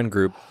in your friend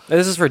group,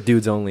 this is for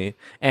dudes only,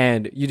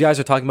 and you guys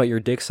are talking about your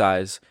dick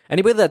size,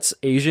 anybody that's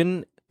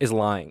Asian is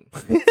lying.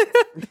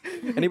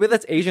 Anybody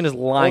that's Asian is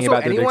lying Also,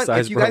 about their dick anyone,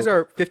 size, if you bro. guys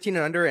are 15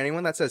 and under,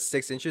 anyone that says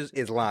 6 inches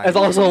is lying. It's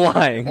also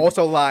lying.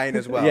 Also lying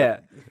as well.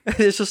 Yeah.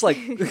 It's just like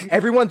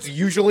Everyone's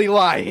usually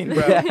lying,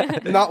 bro. Yeah.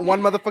 Not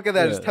one motherfucker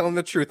that is Yeah. telling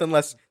the truth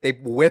unless they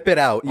whip it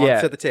out Yeah.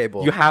 onto the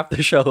table. you have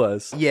to show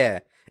us. Yeah.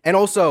 And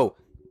also,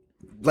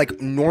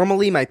 like,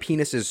 normally my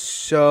penis is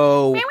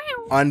so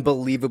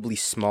unbelievably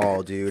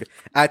small, dude.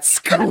 At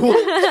school,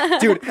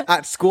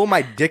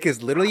 my dick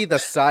is literally the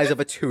size of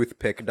a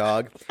toothpick,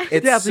 dog.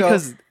 It's Yeah, so-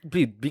 because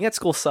dude, being at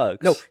school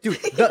sucks. No,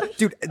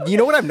 dude, you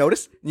know what I've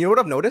noticed? You know what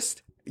I've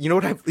noticed,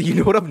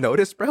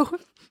 bro?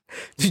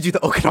 Dude, the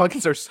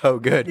Okanagans are so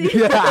good.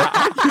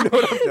 Yeah. You know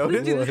what I've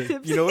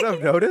noticed? You know what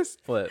I've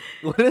noticed? What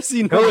has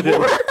he noticed?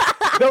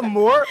 The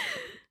more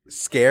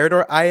scared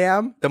I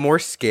am, the more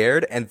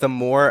scared and the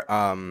more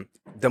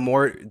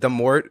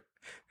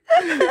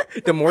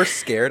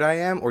scared I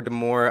am, or the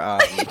more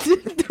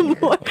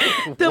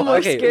the more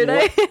Okay, scared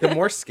I am. the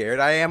more scared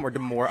I am, or the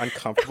more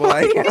uncomfortable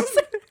I am.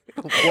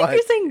 What?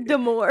 You're saying the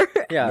more.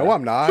 Yeah. No,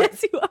 I'm not.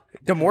 Yes, you are.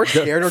 The more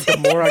scared or the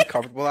more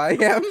uncomfortable I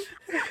am.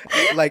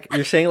 Like,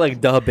 You're saying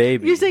like duh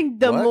baby. You're saying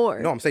the what? more.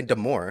 No, I'm saying the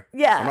more.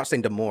 Yeah. I'm not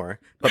saying the more.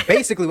 But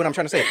basically what I'm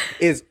trying to say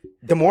is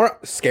the more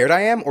scared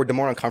I am or the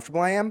more uncomfortable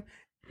I am,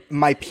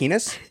 my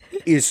penis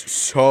is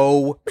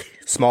so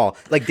small.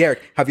 Like,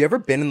 Derek, have you ever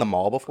been in the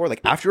mall before?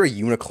 Like, after a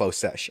Uniqlo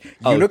sesh.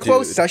 Oh, Uniqlo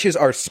dude. sessions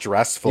are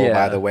stressful, Yeah.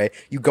 by the way.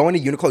 You go into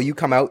Uniqlo, you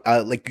come out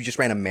like you just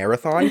ran a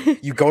marathon.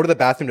 You go to the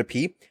bathroom to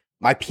pee.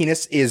 My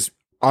penis is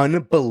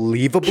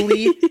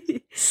unbelievably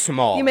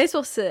small. You may as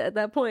well sit at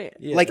that point.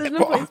 Yeah. Like, There's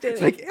no point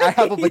standing. like, I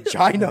have a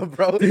vagina,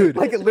 bro. Dude.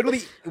 Like, it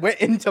literally went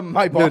into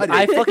my body. Dude,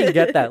 I fucking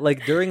get that.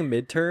 Like during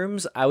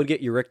midterms, I would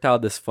get erectile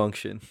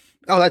dysfunction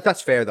Oh,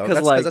 that's fair, though. 'Cause,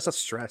 That's, like- that's a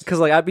stress. because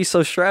like I'd be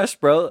so stressed,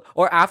 bro.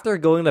 Or after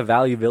going to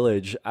Value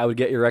Village, I would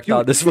get erectile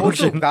Also,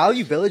 dysfunction.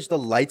 Value Village, the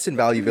lights in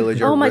Value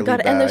Village are Oh my really god!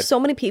 bad. And there's so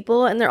many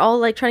people, and they're all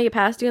like trying to get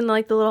past you, and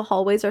like the little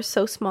hallways are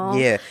so small.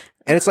 Yeah.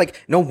 And it's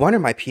like, no wonder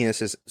my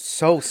penis is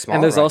so small.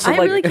 And there's right also I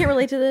like really can't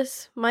relate to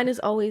this. Mine is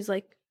always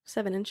like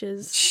 7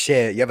 inches.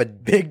 Shit, you have a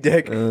big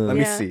dick. Let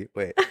me Yeah. see.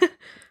 Wait.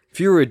 if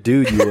you were a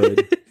dude, you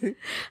would.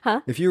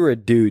 Huh? If you were a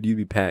dude, you'd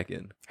be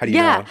packing. How do you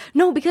Yeah,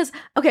 know? no, because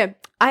okay,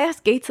 I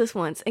asked Gates this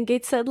once, and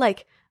Gates said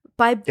like,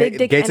 by big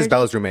dick Gates energy. is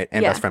Bella's roommate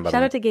and best friend, by the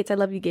Shout way. out to Gates. I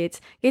love you, Gates.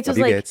 Gates Love was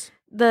you, like, Gates.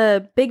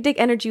 the big dick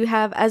energy you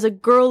have as a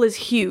girl is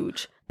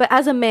huge, But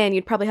as a man,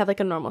 you'd probably have like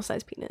a normal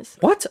size penis.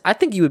 What? I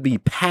think you would be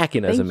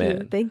packing as a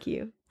man. Thank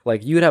you.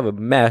 Like you would have a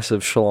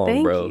massive schlong,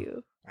 Thank bro.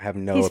 you. I have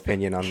no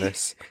opinion on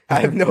this. I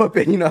have no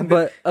opinion on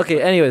this. But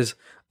okay, anyways,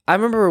 I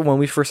remember when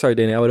we first started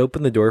dating, I would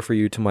open the door for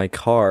you to my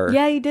car.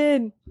 Yeah, you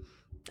did.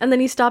 And then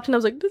he stopped, and I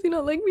was like, "Does he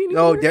not like me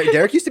anymore?" No,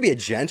 Derek used to be a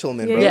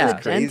gentleman, bro. Yeah,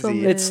 It's crazy.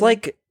 gentleman. It's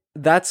like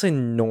that's a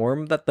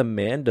norm that the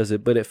man does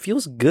it, but it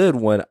feels good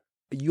when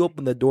you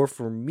open the door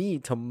for me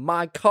to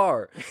my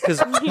car because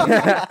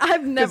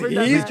I've never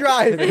done He's that.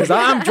 driving. because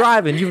I'm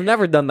driving. You've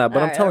never done that, but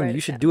I'm Alright, telling you, alright.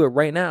 you should do it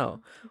right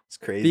now It's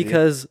crazy.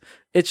 because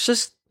it's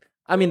just.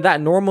 I mean,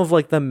 that norm of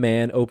like the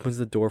man opens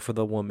the door for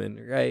the woman,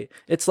 right?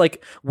 It's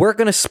like we're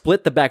gonna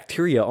split the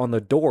bacteria on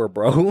the door,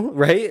 bro,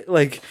 right?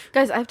 Like,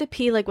 Guys, I have to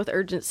pee like with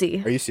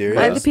urgency. Are you serious?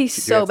 I have to pee Do you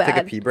so have to bad.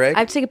 Take a pee break. I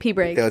have to take a pee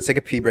break. Okay, let's take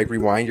a pee break.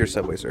 Rewind your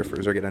Subway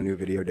Surfers or get a new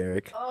video,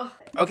 Derek.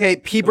 Okay,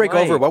 pee break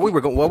over. Right.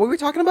 What were we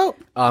talking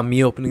about?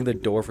 me opening the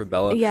door for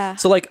Bella. Yeah.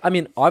 So like, I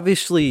mean,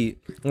 obviously,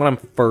 when I'm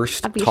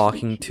first Obviously.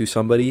 talking to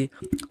somebody,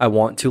 I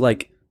want to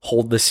like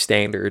hold the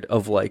standard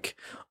of like,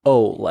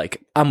 oh,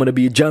 like I'm gonna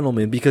be a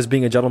gentleman because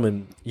being a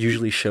gentleman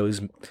usually shows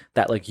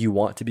that like you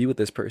want to be with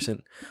this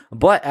person.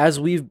 But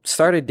as we've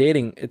started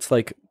dating, it's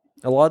like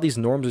a lot of these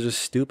norms are just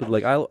stupid.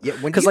 Like Yeah, when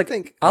do because you like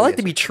think- I oh, like yes.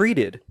 to be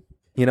treated,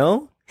 you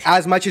know?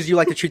 As much as you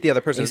like to treat the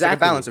other person, it's like a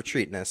Exactly. balance of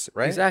treatness,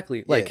 right? Exactly.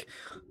 Yeah. Like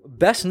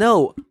best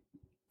know.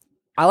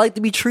 I like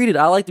to be treated.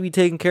 I like to be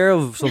taken care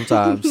of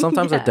sometimes.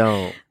 Sometimes I Yeah.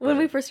 don't. When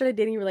we first started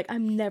dating, you were like,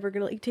 "I'm never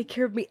gonna let you take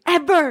care of me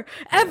ever.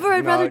 I'd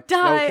rather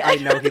die." I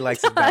know he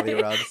likes his belly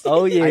Die. rubs.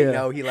 Oh, yeah. I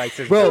know he likes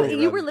his Bro. belly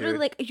You rubs, were literally dude.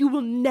 like, "You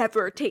will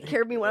never take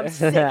care of me when I'm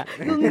sick.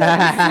 You'll never see me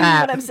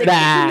when I'm sick.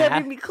 You'll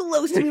never be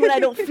close to me when I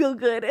don't feel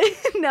good."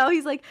 Now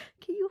he's like,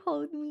 "Can you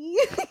hold me?"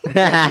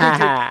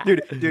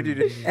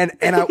 dude.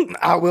 And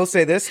I will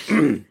say this.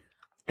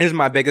 This is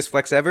my biggest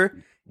flex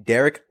ever.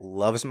 Derek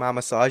loves my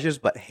massages,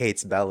 but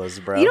hates Bella's,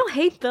 bro. You don't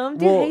hate them.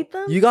 Do you hate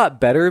them? You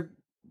got better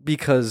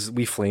because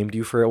we flamed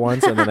you for it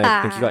once, and then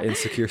I think you got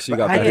insecure, so you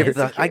got I better.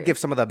 give, I give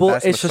some of the Well,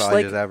 best it's just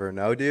massages like- ever.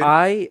 No, dude.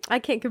 I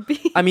can't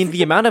compete. mean,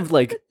 the amount of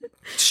like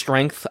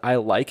strength I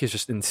like is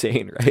just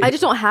insane, right? I just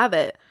don't have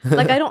it.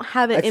 Like I don't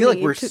have it. I feel in like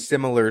me we're to-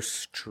 similar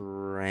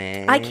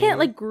strength. I can't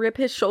like grip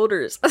his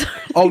shoulders.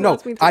 Oh He no!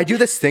 wants me to. I do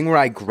this thing where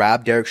I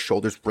grab Derek's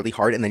shoulders really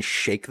hard and then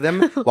shake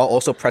them while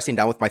also pressing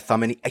down with my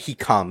thumb, and he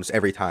comes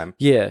every time.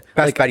 yeah.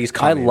 Best like, bet he's I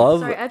coming. love,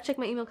 Sorry, I have to check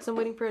my email because I'm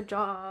waiting for a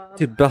job.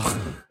 dude. Bell,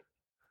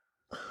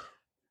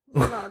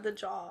 Not the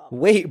job.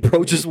 wait,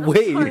 bro, just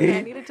wait. Sorry,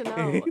 I needed to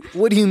know.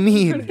 What do you I'm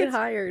trying to mean? get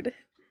hired.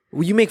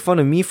 Well, you make fun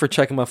of me for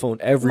checking my phone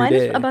every Mine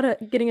day. is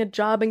about getting a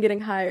job and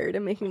getting hired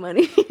and making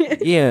money.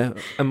 Yeah,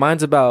 and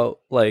mine's about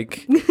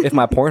like if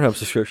my Pornhub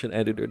subscription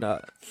ended or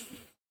not.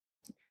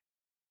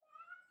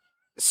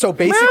 So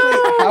basically,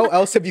 how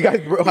else do you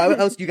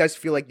guys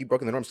feel like you've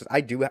broken the norms? Because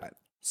I do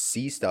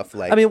see stuff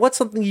like. I mean, what's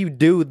something you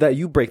do that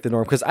you break the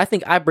norm? Because I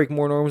think I break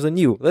more norms than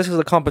you. This is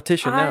a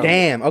competition now.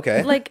 damn.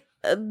 Okay. Like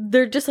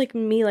they're just like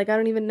me. Like I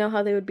don't even know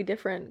how they would be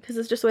different because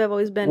it's just the way I've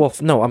always been. Well,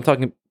 no, I'm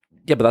talking.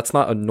 Yeah, but that's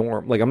not a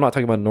norm. Like, I'm not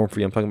talking about a norm for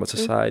you. I'm talking about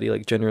society,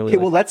 like generally. Okay,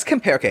 like- well, let's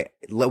compare. Okay,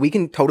 we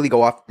can totally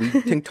go off. We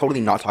can totally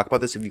not talk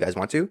about this if you guys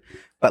want to,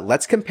 but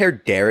let's compare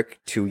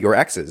Derek to your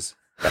exes.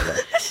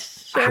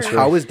 Sure.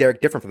 How is Derek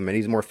different from them? And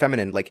he's more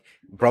feminine. Like,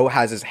 bro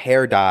has his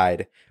hair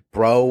dyed.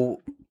 Bro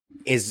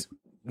is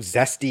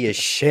zesty as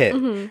shit.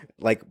 Mhm.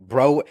 Like,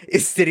 bro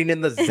is sitting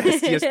in the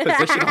zestiest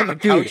position on the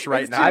couch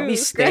right It's now. I'd be true.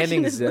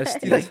 standing Scratching his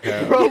zesty leg. as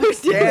hell. Bro You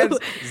stands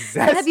do.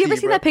 zesty. Have you ever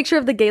seen bro. that picture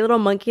of the gay little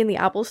monkey in the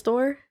Apple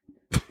store?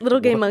 Little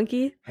gay What?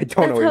 monkey. I don't That's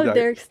know what how you're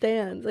Derek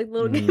stands. Like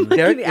little gay Mm. monkey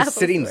Derek in the is Apple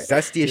sitting store.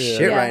 zesty as Yeah.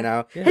 shit Yeah. right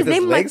now. Yeah. His with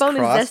name on my legs phone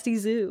crossed. is Zesty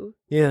Zoo.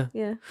 Yeah.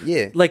 Yeah.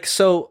 Yeah. Like,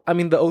 so, I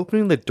mean, the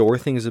opening the door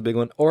thing is a big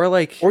one. Or,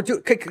 like, Or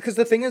do because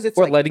the thing is, it's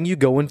or like letting you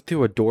go in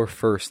through a door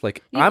first.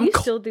 Like, You, I'm you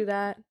co- still do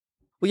that.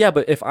 well, yeah,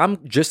 but if I'm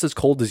just as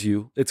cold as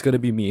you, it's going to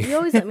be me. You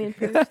always let me in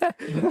first.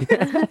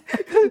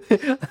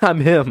 I'm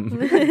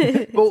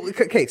him. well,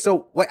 okay.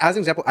 So, as an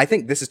example, I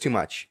think this is too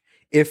much.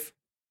 If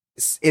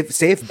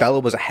Bella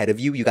was ahead of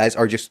you, you guys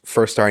are just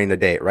first starting to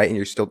date, right? And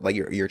you're still like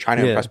you're trying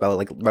to Yeah. impress Bella,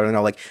 like let her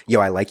know, like, yo,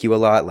 I like you a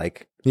lot,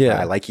 like, Yeah.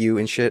 I like you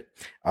and shit.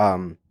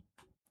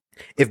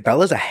 If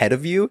Bella's ahead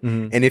of you,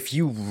 Mhm. and if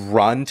you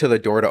run to the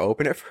door to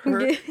open it for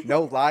her, Yeah.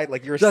 no lie,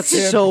 like you're That's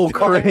simp, so dog.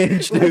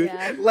 cringe, dude.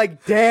 Yeah.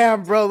 Like,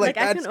 damn, bro, like Like,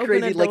 I that's can open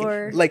crazy. a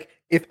door. Like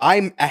if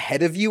I'm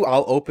ahead of you,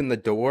 I'll open the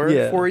door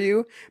Yeah. for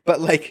you.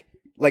 But like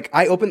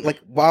I opened, like,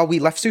 while we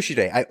left Sushi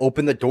Day, I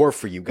opened the door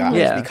for you guys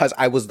Yeah. because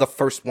I was the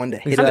first one to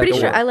hit Exactly. I'm the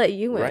pretty door. sure I let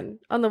you in Right.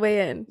 on the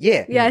way in.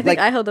 Yeah. Yeah, I think like,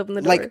 I held open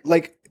the door.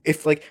 like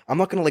if like I'm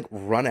not gonna like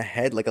run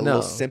ahead like a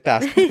little No. simp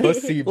ass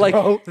pussy, bro.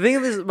 Like, the thing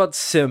is about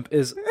simp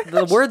is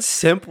the word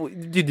simp.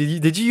 Dude,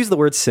 did you use the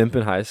word simp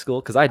in high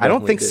school? Because I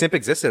don't think did. simp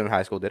existed in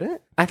high school, did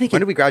it? I think When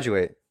it, did we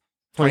graduate?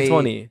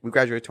 2020. We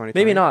graduated 2020.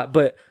 Maybe not,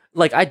 but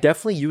like I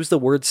definitely use the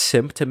word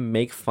simp to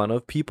make fun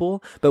of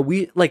people. But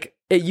we like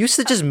it used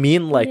to just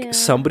mean like Yeah.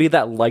 somebody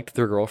that liked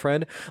their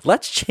girlfriend.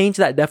 Let's change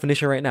that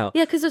definition right now.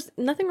 Yeah, because there's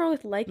nothing wrong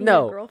with liking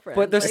No, your girlfriend.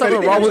 but there's Like-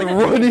 something wrong with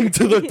running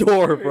to the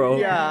door, bro.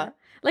 Yeah.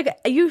 like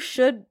you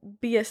should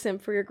be a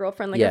simp for your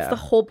girlfriend. Like Yeah. that's the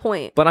whole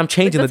point. But I'm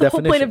changing that's the the whole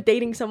definition. point of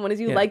dating someone is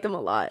you like them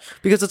a lot.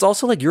 Because it's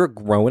also like you're a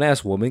grown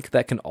ass woman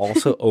that can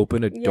also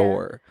open a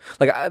door.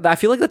 Like I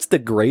feel like that's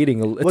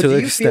degrading to do an you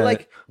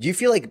extent.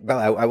 feel like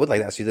Bella, I would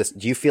like to ask you this.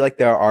 Do you feel like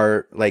there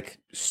are like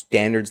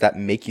standards that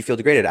make you feel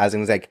degraded, as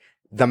in like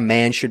the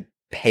man should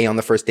pay on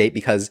the first date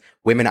because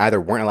women either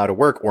weren't allowed to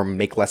work or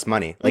make less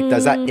money? Like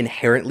does that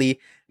inherently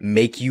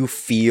make you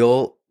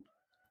feel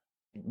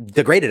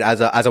degraded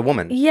as a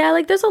woman? Yeah,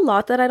 like there's a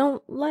lot that I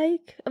don't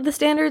like of the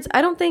standards.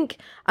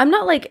 I'm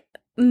not like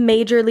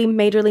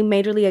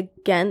majorly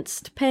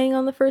against paying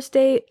on the first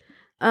date.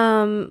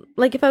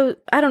 Like if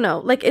I don't know,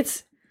 like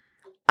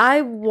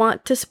I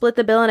want to split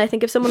the bill, and I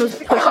think if someone was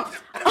pushing,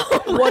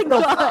 What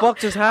the fuck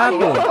just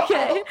happened? Are you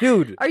okay?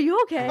 Dude, Are you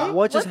okay?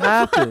 what just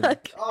happened?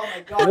 fuck? Oh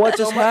my god! What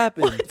just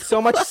happened?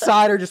 So much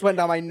cider just went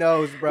down my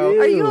nose, bro.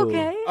 Are you Ew.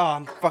 okay? Oh,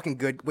 I'm fucking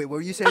good. Wait, what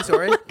were you saying?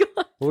 Sorry.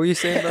 What were you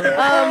saying,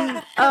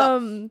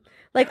 though?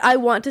 Like I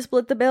want to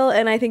split the bill,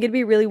 and I think it'd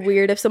be really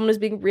weird if someone was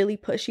being really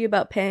pushy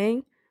about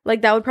paying.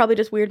 Like that would probably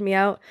just weird me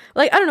out.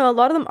 Like I don't know, a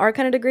lot of them are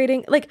kind of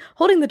degrading. Like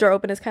holding the door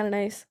open is kind of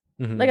nice.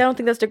 Like I don't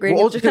think that's degrading.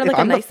 Well, It's just kind of like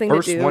a I'm nice the thing to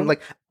first do. one,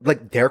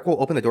 like Derek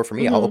will open the door for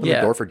me. I'll open Yeah.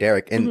 the door for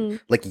Derek,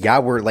 and like yeah,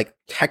 we're like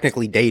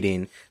technically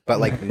dating, but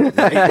like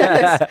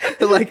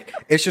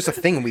it's just a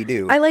thing we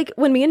do. I like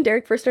when me and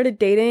Derek first started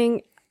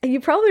dating.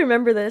 You probably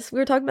remember this. We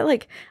were talking about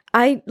like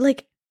I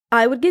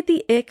would get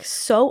the ick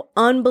so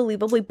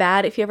unbelievably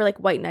bad if he ever like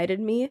white knighted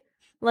me.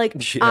 Like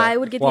Yeah. I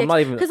would get Well, the I'm not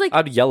ick even. because like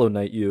I'd yellow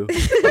knight you.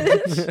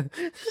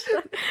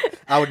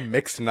 I would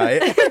mix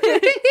night.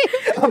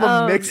 I'm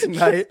a mixed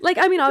night. like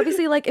I mean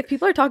obviously like if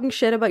people are talking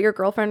shit about your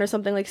girlfriend or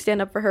something, like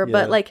stand up for her. Yeah.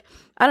 But like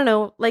I don't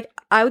know, like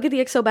I would get the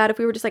ick so bad if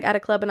we were just like at a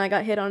club and I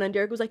got hit on and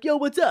Derek was like, "Yo,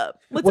 what's up?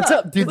 What's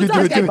up, dude? What's Dude,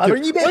 up? dude, dude,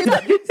 bothering you, babe?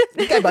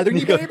 This guy bothering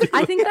you, babe?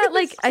 I think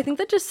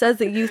that just says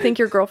that you think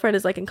your girlfriend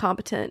is like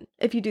incompetent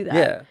if you do that.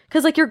 Yeah.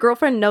 Because like your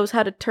girlfriend knows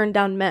how to turn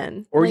down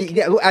men. Or like,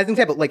 yeah, as an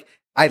example, like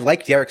I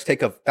like Derek's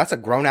take of that's a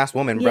grown ass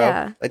woman, bro.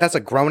 Yeah. Like that's a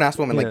grown ass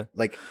woman. Yeah.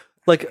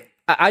 Like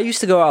I used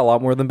to go out a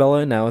lot more than Bella,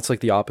 and now it's like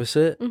the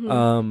opposite.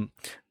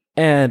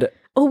 And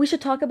oh, we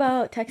should talk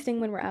about texting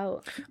when we're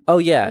out. oh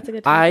yeah, That's a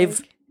good I've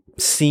topic.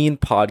 seen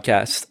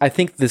podcasts. I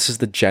think this is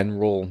the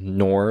general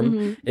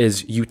norm: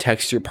 is you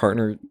text your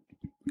partner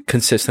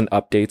consistent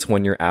updates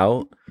when you're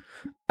out.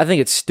 I think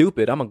it's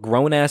stupid. I'm a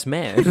grown ass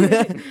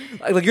man.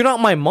 Like you're not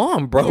my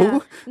mom, bro. Yeah.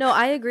 No,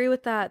 I agree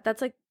with that.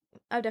 That's like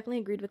I've definitely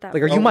agreed with that.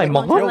 Like, are for you a my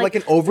long mom? time. you know, like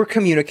an over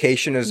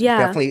communication is Yeah.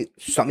 definitely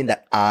something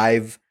that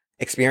I've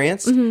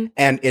experienced,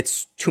 and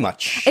it's too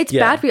much. It's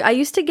Yeah. bad for you. I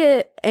used to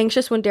get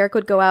anxious when Derek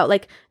would go out.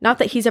 Like, not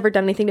that he's ever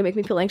done anything to make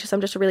me feel anxious.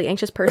 I'm just a really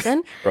anxious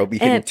person. Bro, be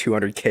hitting and-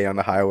 200K on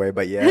the highway,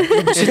 but yeah.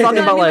 She's No, talking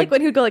I about mean, like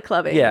when he'd go like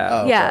clubbing. Yeah.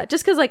 Oh, yeah. okay.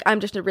 Just because like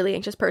I'm just a really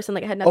anxious person.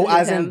 Like I had nothing Oh, to do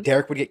as with in him.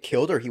 Derek would get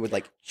killed, or he would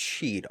like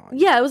cheat on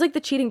you? Yeah, it was like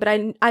the cheating, but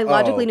I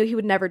logically Oh. knew he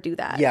would never do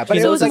that. Yeah, but so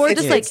it it was was like- more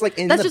it's- just like it's like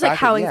in that's the just like back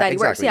how of- yeah, anxiety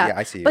works. exactly. Yeah. Yeah,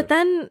 I see you. But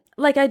then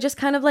like I just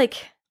kind of like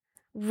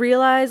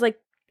realized like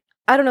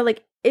I don't know,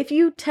 like if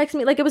you text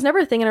me, like it was never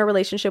a thing in our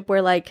relationship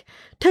where like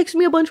text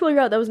me a bunch while you're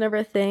out. That was never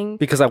a thing.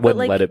 because I wouldn't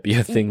like, let it be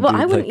a thing. Well,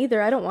 dude. I wouldn't Like,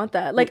 either. I don't want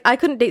that. Like I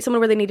couldn't date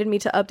someone where they needed me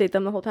to update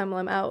them the whole time while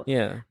I'm out.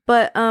 Yeah.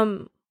 But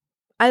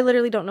I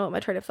literally don't know what my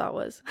train of thought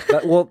was.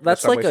 Well,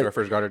 that's like a.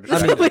 Surfers got her The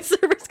Subway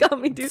Surfers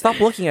got me, dude. Stop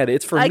looking at it.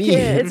 It's for I me.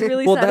 can't. It's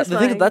really well, the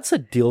satisfying. thing that's a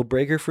deal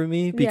breaker for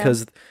me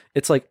because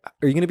it's like,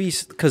 are you gonna be?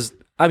 Because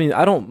I mean,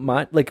 I don't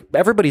mind. Like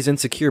everybody's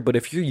insecure, but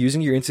if you're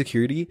using your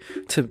insecurity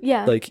to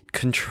like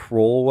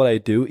control what I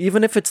do,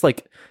 even if it's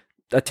like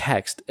a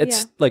text,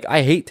 it's like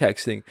I hate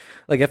texting.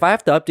 Like if I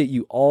have to update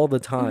you all the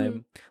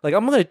time, like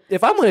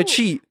if I'm gonna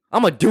cheat,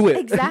 I'm gonna do it.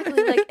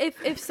 Exactly. Like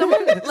if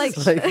someone like,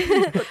 It's like-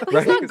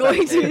 he's not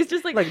going to. He's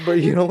just like but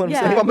you know what I'm Yeah.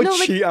 saying? If I'm gonna No,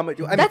 like, cheat, I'm gonna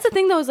do. I mean, that's the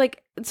thing though, is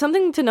like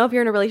something to know if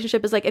you're in a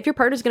relationship is like if your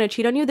partner's gonna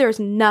cheat on you, there's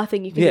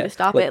nothing you can do Yeah, to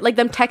stop like- it. Like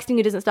them texting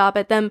you doesn't stop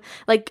it. Them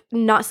like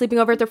not sleeping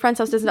over at their friend's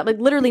house doesn't stop. Like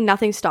literally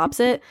nothing stops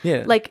it.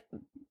 Yeah. Like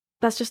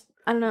that's just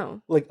I don't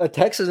know. Like a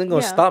text isn't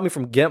gonna Yeah. stop me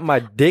from getting my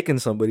dick in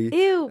somebody.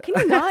 Ew, can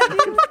you not?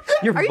 Dude?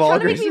 You're Are you trying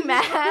to make vulgar. me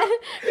mad?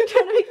 You're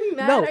trying to make me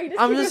mad? No, Are you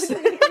I'm trying just- to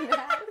make me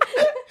mad?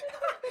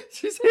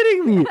 She's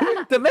hitting me.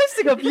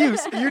 Domestic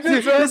abuse. You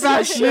did so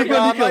bad shit, bro.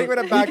 I'm not even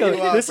gonna back you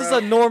up, This is bro.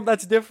 a norm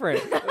that's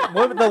different.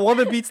 The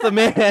woman beats the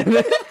man.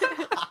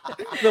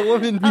 The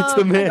woman beats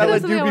the I man. had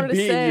That something dude I be wanted to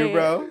beating you, say.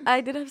 bro.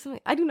 I did have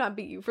something. I do not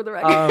beat you for the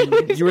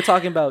record. You were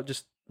talking about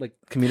just like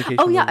communication.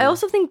 Oh yeah, I over-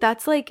 also think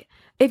that's like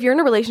if you're in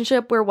a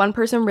relationship where one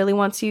person really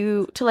wants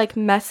you to like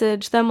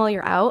message them while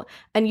you're out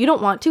and you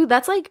don't want to,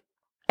 that's like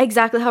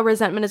exactly how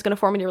resentment is going to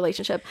form in your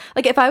relationship.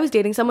 Like if I was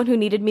dating someone who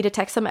needed me to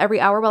text them every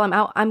hour while I'm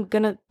out, I'm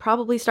going to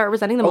probably start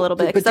resenting them a little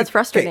bit because that's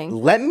frustrating.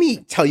 Okay, let me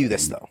tell you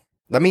this though.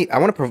 I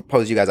want to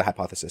propose you guys a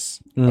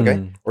hypothesis.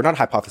 Okay, or not a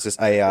hypothesis.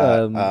 A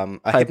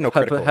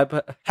hypnocritical,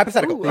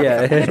 hypothetical. Ooh,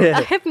 yeah.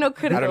 A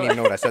hypnocritical. I don't even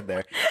know what I said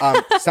there.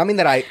 Something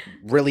that I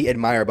really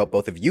admire about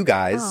both of you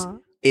guys Aw.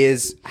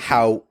 is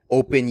how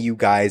open you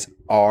guys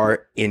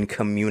are in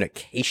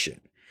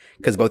communication.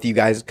 because both of you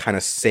guys kind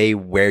of say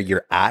where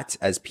you're at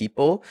as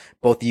people.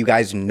 Both of you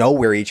guys know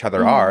where each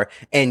other are,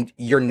 and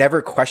you're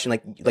never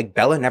questioning. Like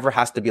Bella never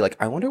has to be like,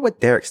 I wonder what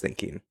Derek's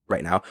thinking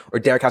right now, or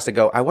Derek has to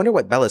go, I wonder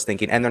what Bella's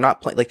thinking, and they're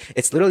not playing. Like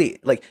it's literally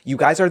like you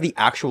guys are the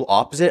actual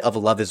opposite of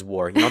Love Is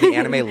War. You know the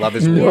anime Love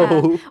Is War.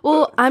 Yeah.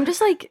 Well, I'm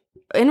just like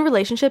in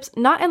relationships,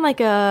 not in like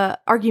a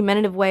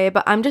argumentative way,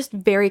 but I'm just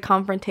very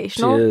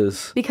confrontational. She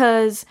is.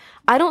 Because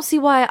I don't see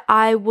why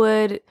I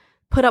would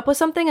put up with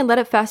something and let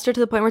it fester to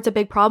the point where it's a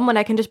big problem when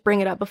I can just bring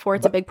it up before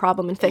it's a big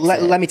problem and fix it.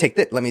 Let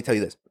me tell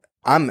you this.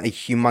 I'm a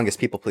humongous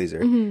people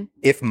pleaser.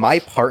 If my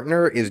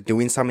partner is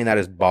doing something that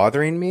is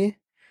bothering me,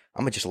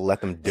 I'm gonna just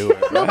let them do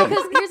it. No, Right?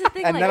 because here's the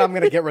thing. And like, then I'm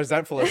gonna get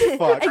resentful as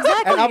fuck.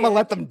 Exactly. And I'm gonna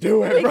let them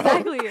do it, bro.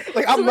 Exactly.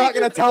 Like I'm not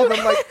gonna tell them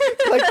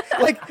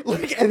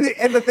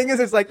and the thing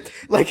is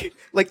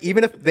like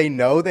even if they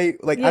know they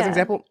like as an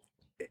example,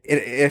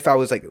 if I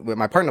was like with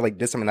my partner like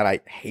did something that I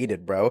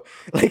hated, bro,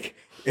 like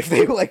if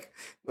they like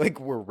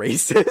were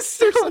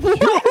racist or something,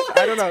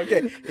 I don't know.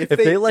 Okay,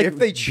 if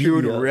they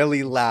chewed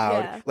really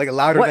loud, like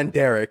louder than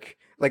Derek.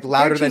 Like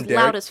louder than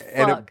Derek, loud as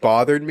and it fuck.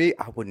 bothered me.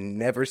 I would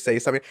never say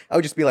something. I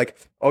would just be like,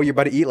 "Oh, you're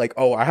about to eat." Like,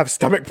 "Oh, I have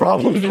stomach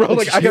problems, bro."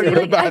 Like, I gotta go to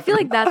the bathroom. I feel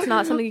like that's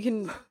not something you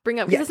can bring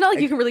up because it's not like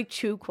you can really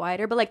chew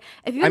quieter. But like,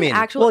 if you have an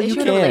actual well, you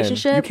issue in a can.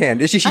 relationship, You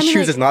can. She I mean,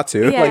 chooses like, not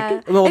to. yeah.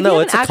 Like, Well, If no, you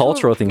have it's an a actual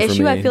cultural thing for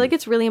issue, me. I feel like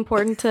it's really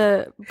important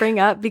to bring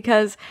up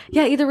because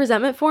either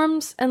resentment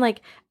forms and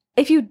like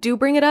if you do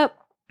bring it up,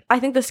 I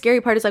think the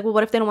scary part is like, well,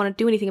 what if they don't want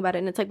to do anything about it?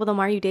 And it's like, well, then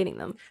why are you dating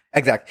them?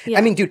 exactly. Yeah.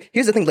 I mean, dude,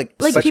 here's the thing. Like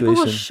People will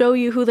Situation. show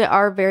you who they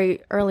are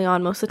very early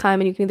on most of the time,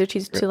 and you can either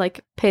choose to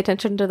like pay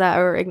attention to that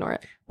or ignore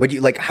it. would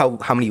you like how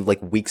many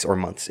like weeks or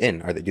months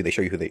in are they? Do they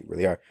show you who they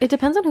really are? It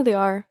depends on who they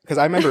are. Because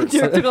I remember.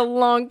 Dude, it took a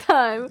long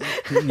time.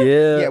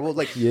 Yeah. Well,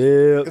 like,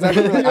 Yeah. because I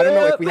remember, like, I don't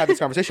know if we had this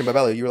conversation, but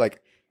Bella, you were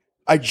like,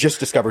 I just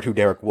discovered who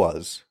Derek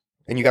was,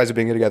 and you guys have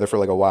been together for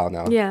like a while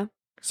now. Yeah,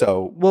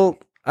 So Well,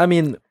 I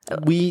mean,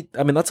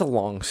 that's a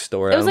long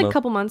story. it was I like don't a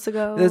couple months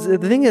ago. The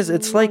thing is,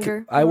 it's like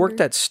I worked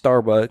at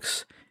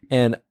Starbucks,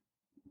 and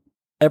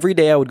every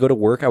day I would go to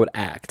work, I would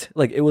act.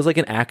 Like it was like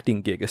an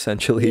acting gig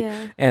essentially,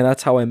 Yeah. and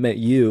that's how I met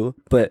you.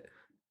 But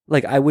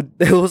like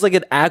it was like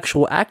an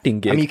actual acting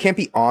gig. I mean, you can't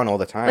be on all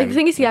the time. Like the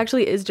thing is, he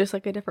actually is just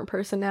like a different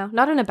person now,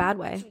 not in a bad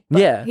way.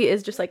 But Yeah. he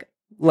is just like.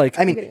 like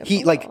I getting mean, a he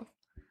phone like call.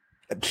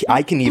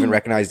 I can even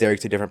recognize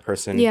Derek's a different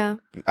person. Yeah,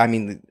 I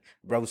mean,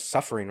 bro's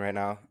suffering right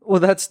now. well,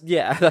 that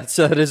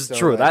is So,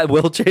 true. That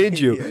will change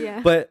you. Yeah.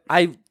 yeah. But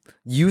I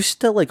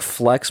used to like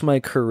flex my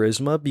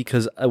charisma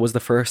because it was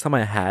the first time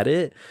I had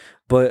it.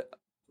 But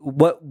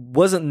what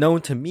wasn't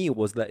known to me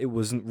was that it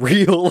wasn't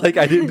real. Like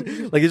I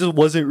didn't like it just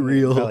wasn't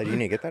real. Bella, do you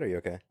need to get that? Or are you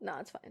okay? No,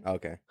 it's fine.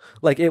 Okay.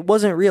 Like it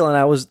wasn't real, and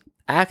I was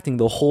acting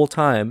the whole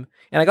time,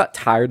 and I got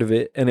tired of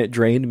it, and it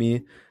drained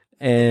me.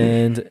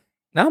 And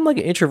now I'm like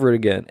an introvert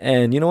again.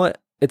 And you know what?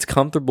 It's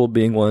comfortable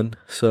being one.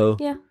 So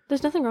Yeah,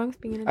 there's nothing wrong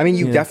with being an I mean,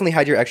 you Yeah. definitely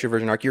had your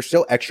extroversion arc. You're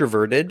still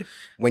extroverted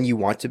when you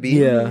want to be.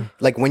 yeah.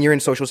 Like when you're in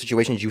social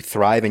situations, you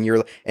thrive,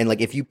 and like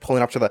if you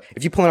pulling up to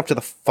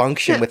the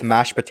function with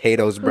mashed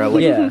potatoes, bro.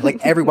 Like, Yeah. like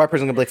every white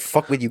person gonna be like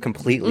fuck with you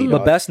completely. But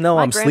dog. best know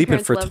My I'm sleeping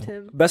grandparents for loved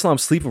him. best know I'm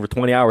sleeping for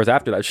 20 hours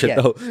after that shit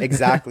Yeah, though.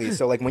 exactly.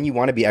 So like when you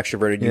want to be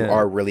extroverted, you Yeah.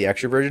 are really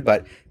extroverted.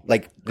 But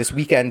like this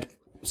weekend,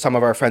 some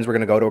of our friends were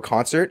gonna go to a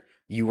concert.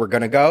 You were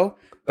gonna go,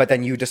 but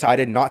then you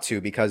decided not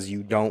to because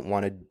you don't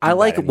want to. I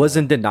like was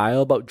in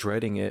denial about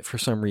dreading it for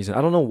some reason.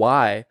 I don't know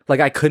why. Like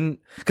I couldn't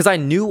because I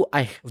knew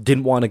I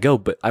didn't want to go,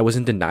 but I was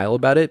in denial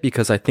about it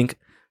because I think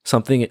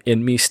something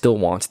in me still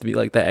wants to be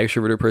like that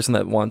extroverted person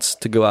that wants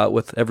to go out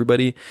with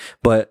everybody.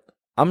 But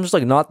I'm just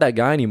like not that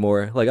guy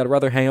anymore. Like I'd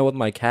rather hang out with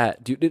my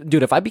cat. Dude,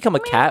 if I become a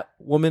cat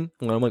woman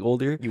when I'm like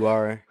older, You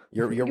are.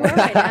 You're You one are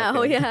right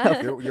now,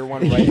 yeah. You're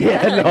one right now.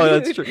 yeah, no,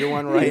 that's true. You're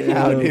one right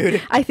now, dude.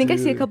 I think I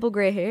see a couple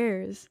gray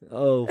hairs.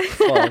 Oh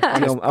fuck.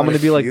 On his- I'm on gonna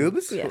his be like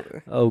pubes? Yeah.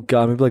 oh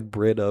god, maybe like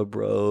Britta,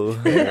 bro.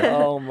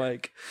 Oh my.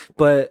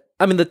 But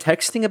I mean, the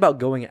texting about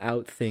going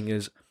out thing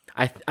is,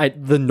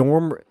 the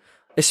norm,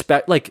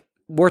 like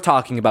we're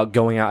talking about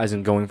going out as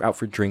in going out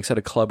for drinks at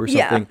a club or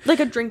something. Yeah, like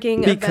a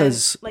drinking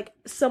Because- event, like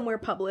somewhere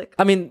public.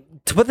 I mean,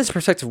 to put this in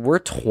perspective, we're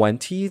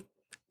 20,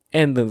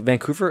 and the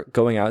Vancouver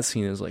going out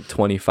scene is like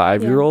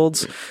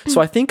 25-year-olds.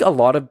 So I think a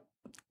lot of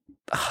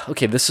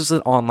okay, this is an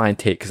online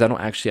take because I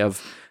don't actually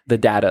have the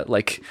data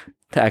like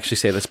to actually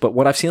say this, but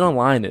what I've seen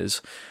online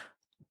is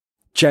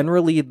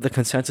generally the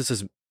consensus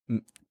is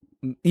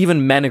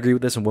even men agree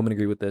with this and women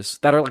agree with this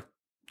that are like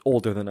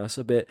older than us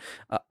a bit.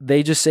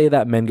 They just say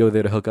that men go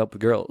there to hook up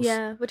with girls.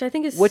 Yeah, which I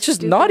think is Which is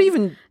stupid. not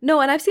even No,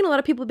 and I've seen a lot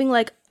of people being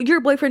like, your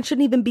boyfriend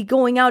shouldn't even be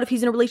going out if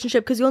he's in a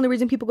relationship because the only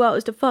reason people go out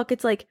is to fuck.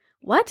 It's like,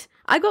 what?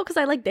 I go because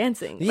I like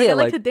dancing. Like, yeah, I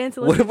like to dance.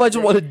 and what listen if I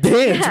just music. want to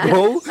dance, Yeah.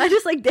 bro? I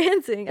just like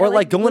dancing. I Or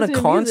like going to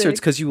listening concerts music.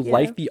 because you Yeah.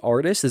 like the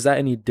artist. Is that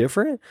any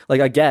different? Like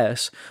I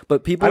guess,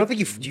 but people. I don't think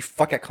you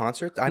fuck at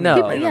concerts. I No.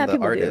 mean, People- yeah, on the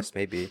people do. artist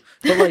maybe.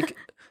 But like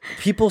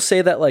people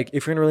say that like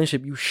if you're in a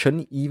relationship, you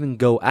shouldn't even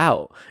go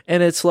out,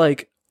 and it's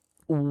like,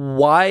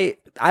 why?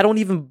 I don't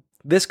even.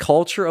 This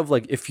culture of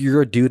like if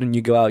you're a dude and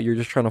you go out, you're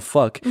just trying to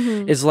fuck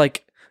Mhm. is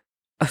like.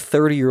 a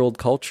 30-year-old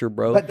culture,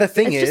 bro. But the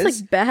thing It's is,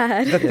 just like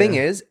bad. the thing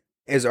is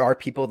are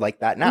people like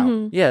that now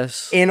Mhm.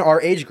 yes. in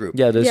our age group?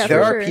 Yeah, that's Yeah, true.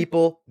 There for are sure.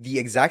 people the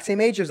exact same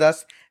age as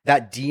us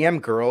that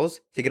DM girls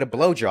to get a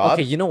blowjob.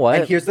 Okay, you know what?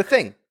 And here's the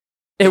thing: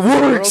 It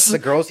works. the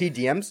girls he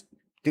DMs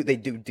do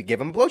to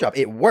give him a blowjob.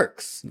 It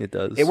works. It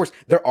does. It works.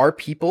 There are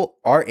people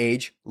our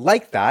age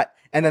like that,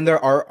 and then there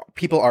are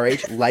people our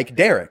age like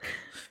Derek.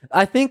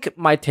 I think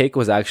my take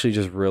was actually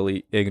just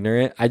really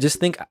ignorant. I just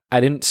think I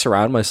didn't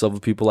surround myself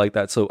with people like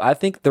that. So I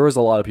think there was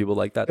a lot of people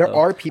like that. There though.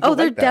 are people. Oh,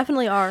 there like that.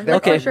 definitely are. There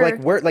Okay. are, for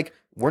sure.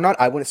 we're not.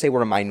 I wouldn't say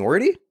we're a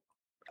minority,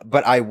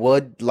 but I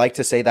would like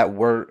to say that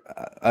we're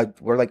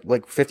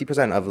like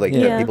 50% of like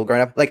Yeah. people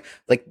growing up. Like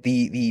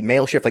the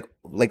male shift.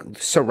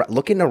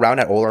 Looking around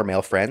at all our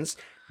male friends,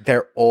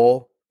 they're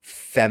all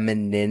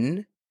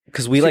feminine.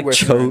 because we to like a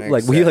certain chose,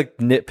 like we extent.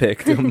 like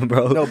nitpicked them,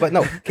 bro. No, but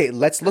no. Okay,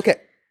 let's look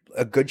at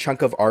a good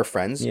chunk of our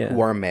friends Yeah.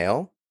 who are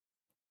male.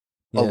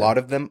 A Yeah. lot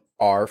of them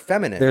are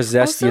feminine. They're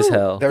zesty as Also,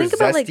 hell. They're Think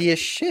about, like- zesty as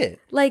shit.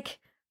 Like,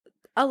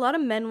 a lot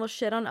of men will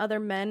shit on other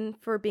men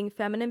for being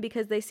feminine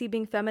because they see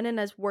being feminine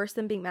as worse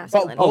than being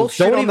masculine. But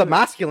bullshit don't on the even-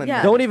 masculine. Yeah.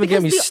 men. Don't even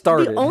get Because me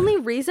started. The only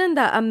reason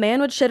that a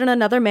man would shit on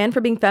another man for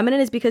being feminine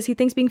is because he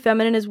thinks being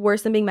feminine is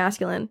worse than being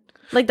masculine.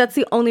 Like, that's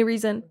the only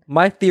reason.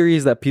 My theory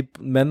is that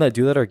men that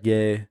do that are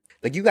gay.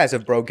 Like, you guys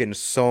have broken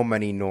so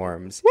many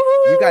norms.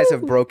 You guys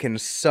have broken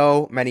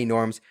so many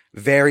norms.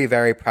 Very,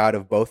 very proud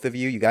of both of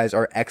you. You guys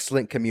are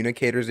excellent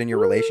communicators in your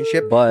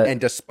relationship. But-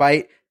 and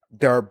despite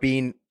there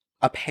being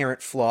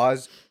apparent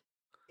flaws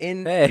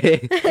in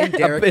Hey,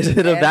 Derek is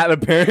it and- that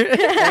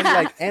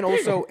apparent?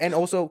 and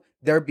also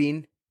there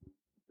being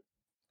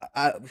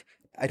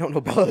I don't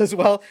know Bella as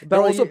well. There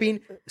Bella, also you- being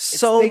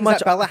so things much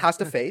that Bella has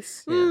to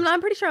face.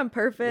 I'm pretty sure I'm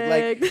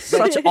perfect.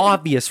 Such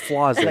obvious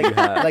flaws that you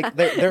have. Like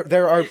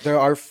there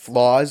are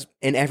flaws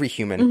in every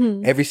human.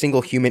 Mhm. Every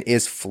single human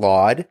is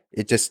flawed.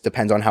 It just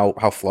depends on how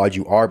flawed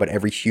you are. But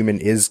every human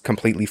is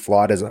completely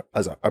flawed as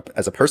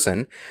a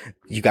person.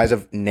 You guys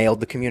have nailed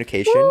the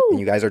communication, Woo. and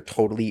you guys are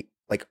totally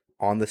like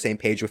on the same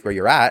page with where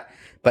you're at.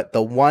 But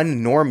the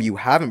one norm you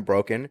haven't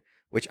broken,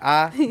 which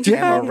I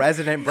am a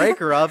resident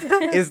breaker of,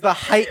 is the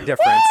height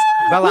difference.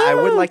 Bella, I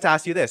would like to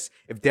ask you this: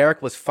 if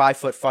Derek was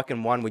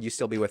 5'1", would you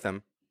still be with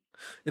him?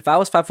 If I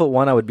was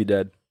 5'1", I would be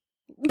dead.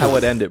 I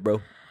would end it,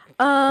 bro.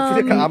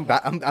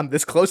 I'm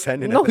this close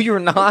ending No, it. you're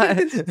not.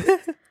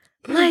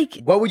 like,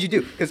 What would you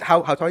do? Because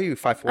how tall are you?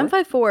 5'4"? I'm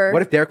 5'4".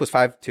 What if Derek was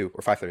 5'2"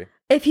 or 5'3"?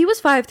 If he was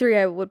 5'3",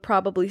 I would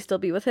probably still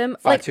be with him.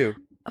 Like, 5'2".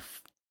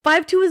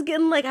 5'2" is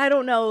getting like, I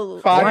don't know.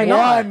 5'1". Why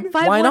not? 5'1",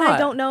 Why not? I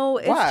don't know.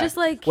 It's Why? just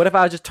like, What if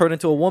I just turned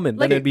into a woman?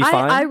 like Then it'd be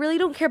fine. I really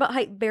don't care about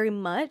height very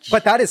much.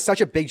 But that is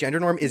such a big gender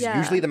norm. Is Yeah.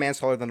 usually the man's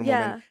taller than the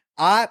Yeah. woman.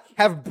 I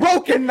have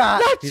broken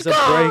that He's a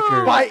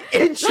breaker. by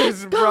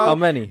inches, bro. How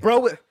many?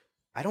 Bro,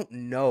 I don't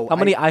know. How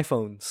many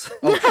iPhones?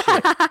 Oh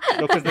shit!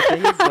 No, because the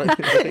thing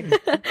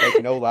is,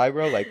 like, no lie,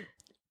 bro. Like,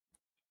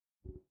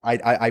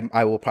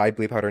 I will probably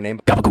bleep out her name.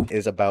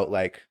 Is about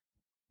like,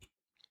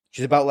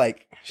 she's about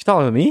like She's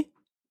taller than me?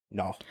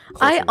 no.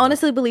 closer I than that.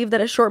 honestly believe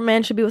that a short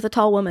man should be with a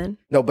tall woman.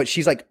 No, but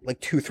she's like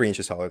 2-3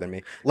 inches taller than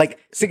me. Like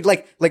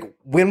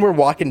when we're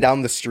walking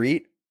down the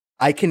street,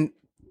 I can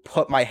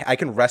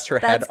rest her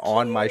head That's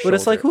on my shoulder. But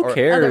it's like, who or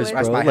cares, Otherwise- bro?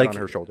 Rest my head Like, on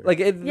her shoulder. like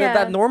Yeah.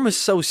 that norm is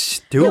so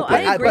stupid.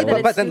 I agree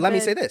that but it's then let me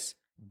say stupid. this: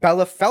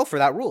 Bella fell for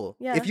that rule.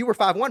 Yeah. If you were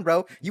 5'1",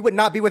 bro, you would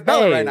not be with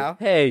Bella hey, right now.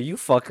 hey, you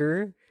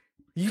fucker.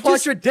 You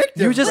just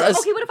Contradictive. you just bro. as-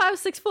 Okay, what if I was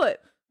 6 foot?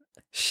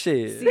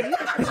 shit.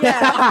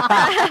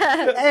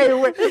 Yeah. Hey,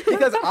 wait,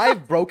 because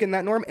I've broken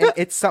that norm, and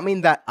it's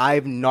something that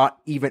I've not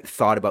even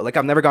thought about. Like,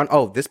 I've never gone,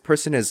 oh, this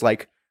person is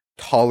like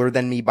taller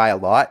than me by a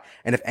lot.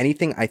 And if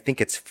anything, I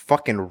think it's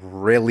fucking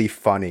really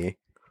funny.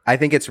 I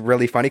think it's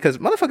really funny because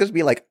motherfuckers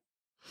be like,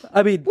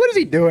 I mean, what is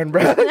he doing,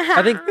 bro?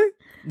 I think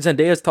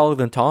Zendaya's taller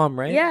than Tom,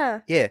 right?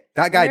 Yeah. Yeah,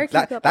 that guy,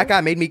 American couple. that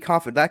guy made me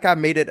confident. That guy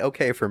made it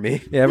okay for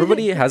me. Yeah,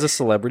 everybody has a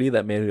celebrity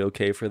that made it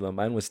okay for them.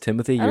 Mine was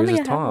Timothy, I don't yours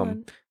think is I have Tom.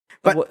 one.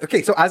 But What-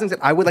 okay, so as I said,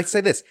 I would like to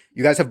say this: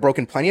 you guys have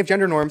broken plenty of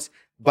gender norms,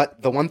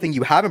 but the one thing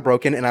you haven't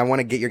broken, and I want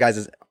to get your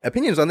guys'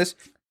 opinions on this,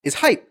 is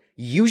height.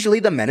 Usually,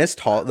 the man is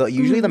tall.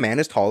 Usually, the man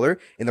is taller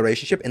in the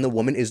relationship, and the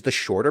woman is the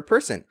shorter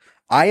person.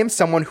 I am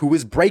someone who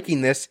is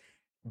breaking this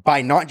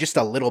by not just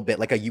a little bit,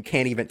 like a you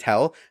can't even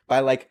tell, by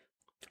like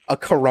a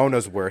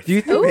Corona's worth. Do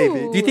you think?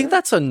 Ooh. Do you think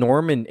that's a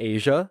norm in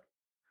Asia?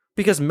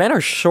 Because men are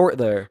short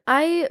there.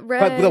 I read.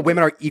 But the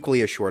women are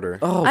equally as shorter.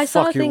 Oh, I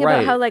saw a fuck, you're thing right.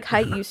 about how like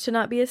height used to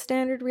not be a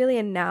standard really,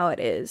 and now it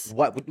is.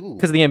 What?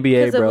 Because of the NBA,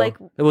 Because bro. of like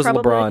it was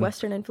probably LeBron. like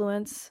Western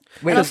influence.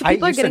 Wait, And also height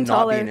people are used to getting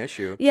not be taller. an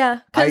issue. Yeah,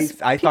 I 'cause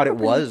thought it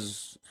people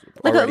was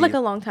like already.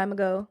 a long time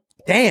ago.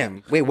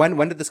 Damn. Wait, when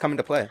did this come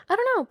into play? I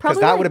don't know. Because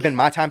Probably that like, would have been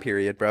my time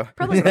period, bro.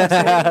 probably That like 70s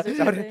or That would've-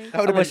 something. that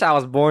would've I wish been- I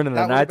was born in the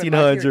That would've been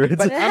my period.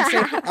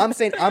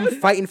 1900s. But I'm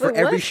fighting for Wait,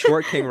 every what?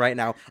 short king right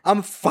now.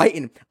 I'm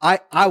fighting. I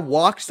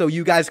walk so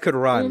you guys could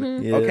run.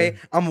 Mhm. Yeah. Okay,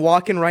 I'm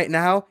walking right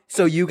now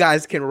so you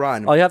guys can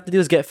run. All you have to do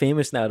is get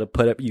famous now to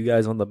put up you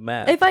guys on the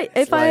map. If I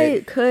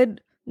like-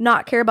 could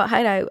not care about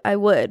height, I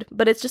would.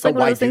 But it's just like But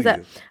one why of those things do that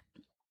you?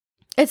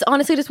 It's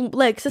honestly just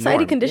like society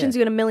Norm, conditions yeah.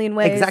 you in a million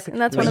ways. Exactly.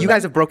 And that's Well, one you of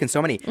guys them. have broken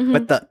so many,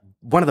 but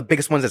one of the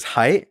biggest ones is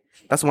height.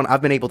 That's the one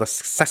I've been able to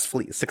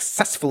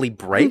successfully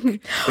break.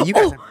 But you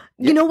guys,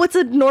 You know what's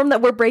a norm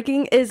that we're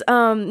breaking is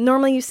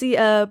normally you see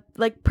a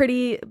like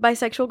pretty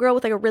bisexual girl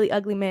with like a really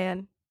ugly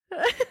man.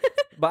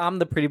 But I'm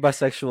the pretty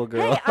bisexual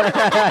girl.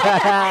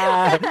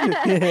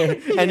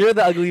 Hey, and you're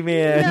the ugly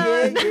man.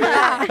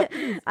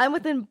 No, I'm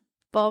within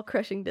ball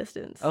crushing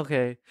distance.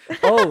 Okay.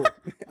 Oh,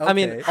 I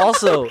mean, Okay.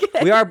 also,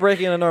 Okay. we are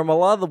breaking a norm. A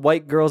lot of the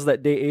white girls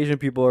that date Asian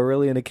people are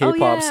really into K-pop,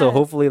 yeah. so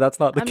hopefully that's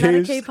not the I'm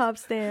case. not a K-pop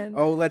stan.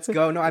 oh, let's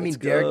go. No, I mean Let's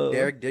go.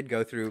 Derek did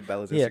go through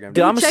Bella's Yeah, Instagram.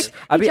 dude, I'm check-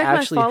 I'd he be checked my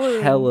actually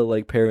following. hella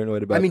like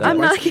paranoid about I mean, that. I'm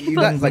not you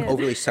got like K-pop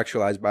overly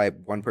sexualized by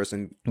one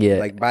person. Yeah.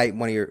 Like by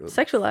one of your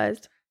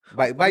Sexualized.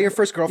 by your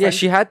first girlfriend.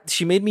 Yeah,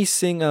 she made me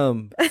sing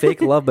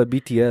 "Fake Love" by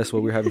BTS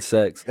while we were having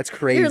sex. That's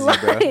crazy, You're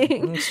bro.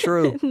 lying. It's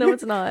true. No,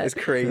 it's not. It's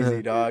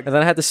crazy, dog. And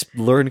then I had to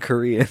learn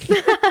Korean.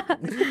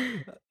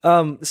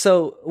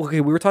 So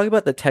okay, we were talking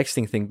about the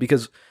texting thing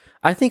because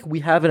I think we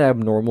have an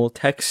abnormal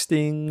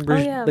texting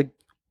yeah. like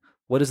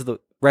what is the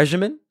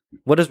regimen?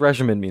 What does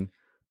regimen mean?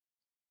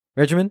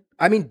 Regimen?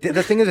 I mean,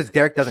 the thing is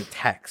Derek doesn't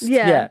text.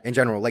 Yeah. Yeah. In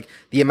general, like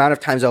the amount of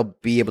times I'll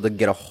be able to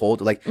get a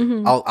hold, like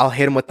Mhm. I'll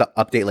hit him with the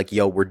update, like,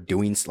 "Yo, we're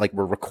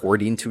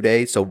recording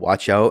today, so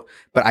watch out."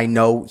 But I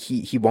know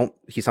he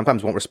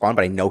sometimes won't respond,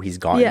 but I know he's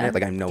gotten Yeah. it.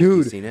 Like I know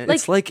Dude, he's seen it.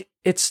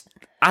 it's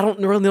I don't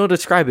really know how to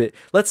describe it.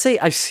 Let's say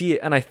I see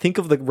it and I think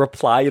of the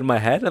reply in my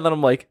head and then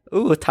I'm like,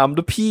 "Ooh, time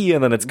to pee,"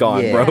 and then it's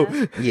gone, Yeah. bro.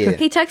 Yeah.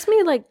 He texts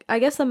me like I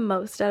guess the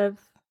most out of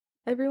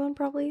everyone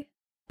probably,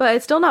 but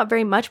it's still not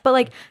very much. But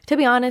like to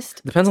be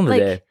honest, Depends on the like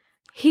day.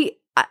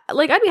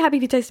 I'd be happy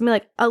if he texted me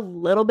like a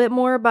little bit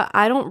more, but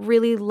I don't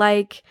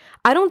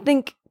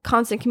think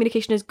constant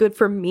communication is good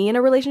for me in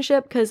a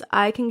relationship because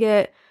I can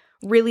get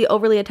really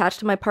overly attached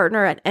to my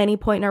partner at any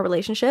point in our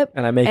relationship.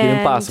 And I make it And-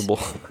 impossible.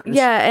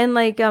 Yeah, and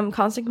like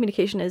constant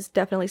communication is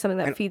definitely something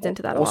that And feeds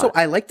into that a Also, lot.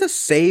 I like to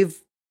save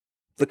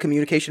the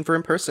communication for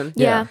in person.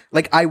 Yeah.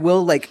 Like I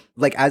will like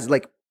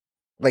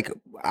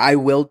I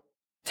will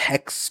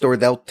text or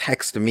they'll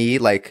text me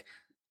like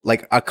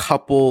a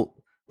couple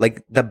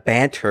like the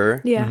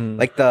banter. Yeah. Mhm.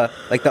 Like the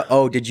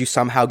oh, did you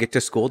somehow get to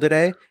school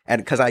today?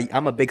 And because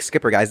I'm a big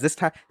skipper, guys.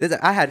 I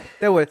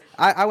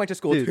went to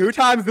school Dude. 2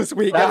 times this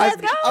week, guys.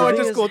 Let's go. I went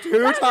The to thing school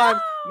 2 times.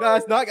 No,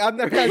 it's not. I've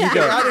never had to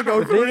go. I didn't go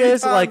The thing 3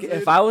 is, times, like, dude.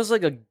 if I was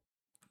like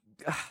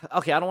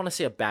okay, I don't want to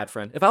say a bad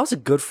friend. If I was a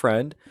good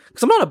friend,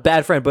 because I'm not a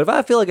bad friend, but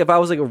I feel like if I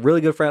was like a really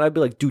good friend, I'd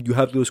be like, dude, you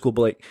have to go to school.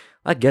 But like,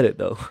 I get it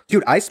though.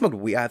 Dude, I smoked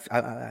weed. I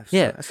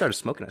started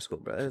smoking at school,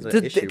 bro. That was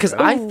an issue, Because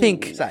bro. I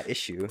think It's that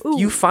issue. Ooh.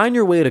 you find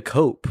your way to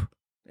cope.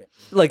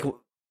 Like,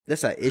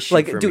 That's that issue.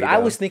 like, for dude, me, I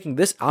bro. was thinking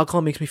this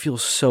alcohol makes me feel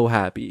so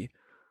happy.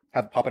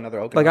 Pop another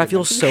oak. Like, I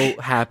feel so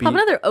happy. Pop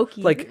another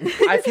Okie. Like,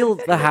 I feel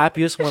the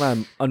happiest when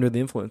I'm under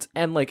the influence,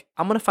 and like,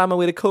 I'm gonna find my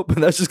way to cope,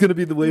 and that's just gonna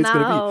be the way it's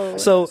gonna No. be.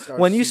 So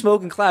Start when you shooting.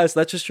 smoke in class,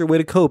 that's just your way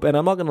to cope, and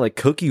I'm not gonna like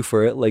cook you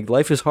for it. Like,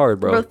 life is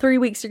hard, bro. bro, 3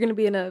 weeks you're gonna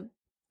be in a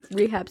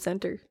rehab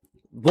center.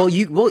 Well,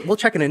 we'll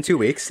check in 2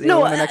 weeks. No,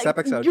 when the next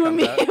episode you and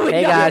comes me. out. we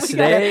Hey, got guys, it, we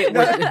got today- it.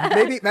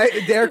 No,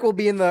 maybe Derek will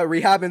be in the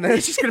rehab, and then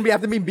it's just gonna be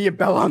after me and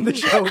Bella on the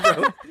show,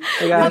 bro.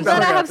 Hey, guys, I'm glad I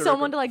Bella have got to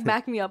someone to like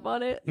back me up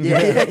on it.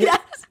 Yeah. yes.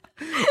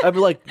 I'd be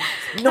like,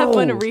 Have no,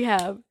 fun in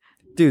rehab.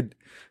 dude,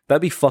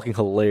 that'd be fucking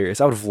hilarious.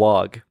 I would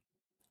vlog.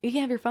 You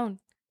can have your phone.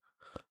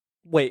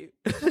 Wait,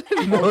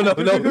 No,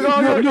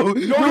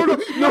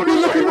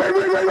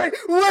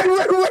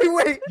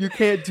 wait. you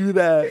can't do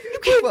that. You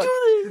can't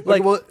do this.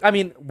 Like, well, I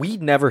mean, we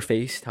never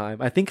FaceTime.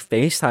 I think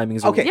FaceTiming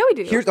is okay. Yeah, we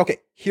do. Here's the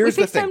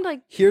We thing. FaceTimed,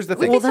 like- Here's the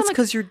we thing. Well, FaceTime, that's like-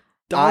 because your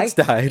dogs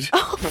died.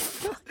 Oh,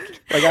 fuck.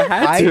 Like, I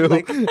had I to.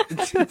 like.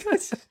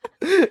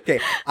 Okay,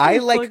 I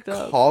You like fucked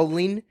up.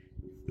 calling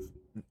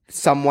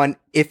someone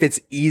if it's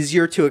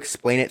easier to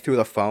explain it through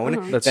the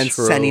phone That's than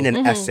true. sending an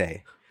Mhm.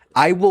 essay.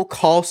 I will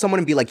call someone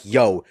and be like,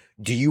 "Yo,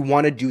 do you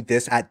want to do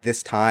this at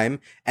this time?"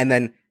 And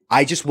then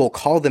I just will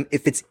call them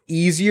if it's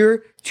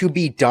easier to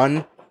be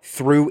done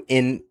through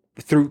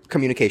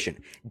communication.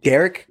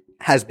 Derek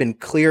has been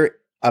clear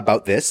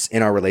about this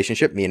in our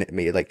relationship, me,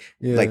 like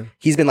Yeah.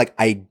 he's been like,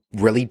 I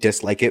really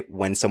dislike it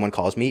when someone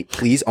calls me.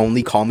 Please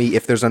only call me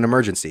if there's an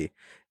emergency.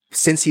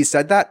 Since he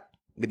said that,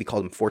 maybe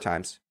called him 4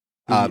 times.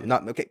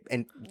 Not okay,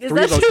 and Is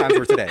 3 of that those times true?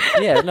 were today.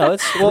 Yeah, no,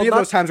 it's 3 of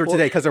those times were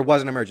today because there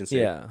was an emergency.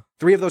 Yeah,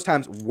 3 of those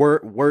times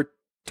were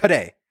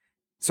today.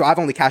 So I've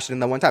only cashed it in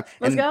the one time.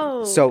 Let's And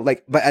go. So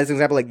like, but as an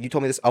example, like you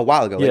told me this a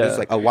while ago. Like, Yeah. this is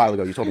like a while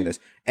ago you told me this,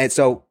 and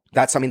so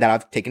that's something that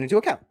I've taken into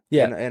account.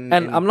 yeah. and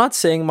I'm not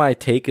saying my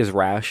take is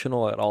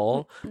rational at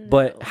all,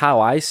 but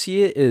how I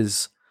see it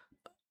is,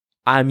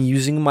 I'm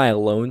using my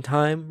alone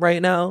time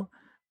right now,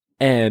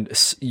 and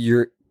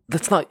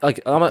that's not like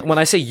when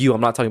I say you,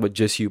 I'm not talking about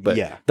just you, but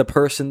Yeah. the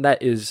person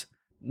that is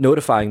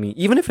notifying me,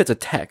 even if it's a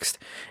text,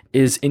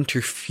 is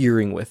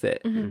interfering with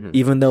it, Mhm.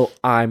 even though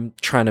I'm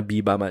trying to be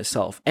by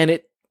myself, and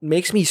it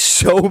makes me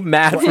so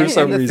mad for and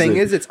some the reason. thing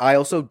is, I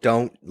also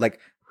don't like.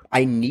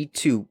 I need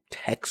to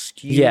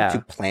text you Yeah. to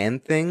plan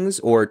things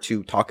or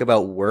to talk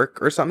about work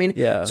or something.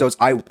 Yeah. So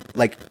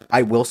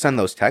I will send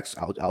those texts.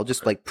 I'll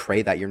just like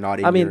pray that you're not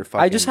in I mean, your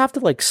fucking... I just have to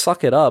like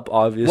suck it up,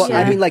 obviously. Well,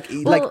 I Yeah. mean, like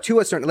Well- to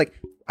a certain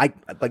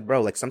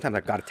bro, like sometimes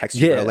I've got to text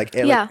you, Yeah. bro. Like,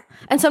 Yeah.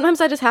 And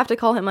sometimes I just have to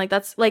call him. Like,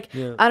 that's like,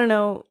 Yeah. I don't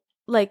know.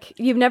 Like,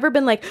 you've never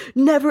been like,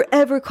 never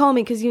ever call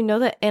me, because you know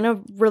that in a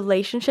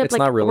relationship, It's like,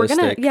 not we're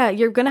gonna, realistic. yeah,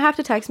 you're gonna have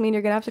to text me and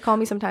you're gonna have to call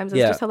me sometimes. It's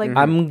Yeah. just how, like,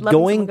 I'm loving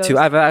going someone to. goes.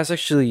 I was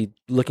actually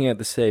looking at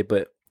this today,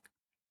 but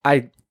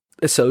I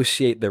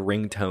associate the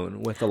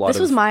ringtone with a lot This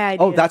of. was my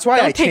idea. oh, that's why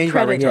Don't I take change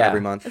my credit. ringtone Yeah.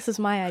 every month. This is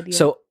my idea.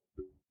 So,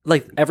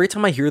 like, every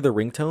time I hear the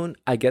ringtone,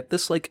 I get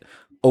this like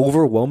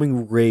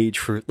overwhelming rage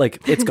for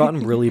like it's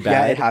gotten really bad.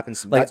 Yeah, it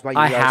happens. Like, That's why you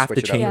I gotta have to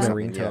switch it up change or the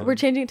something, ringtone. we're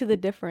changing it to the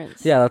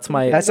difference. Yeah, that's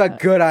my. That's a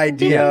good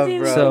idea,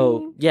 Ding, bro.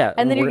 So yeah,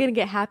 And then you're we're- gonna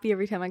get happy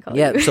every time I call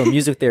Yeah, you. so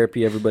music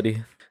therapy,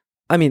 everybody.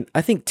 I mean,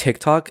 I think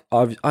TikTok.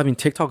 I mean,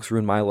 TikTok's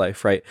ruined my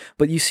life, right?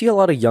 But you see a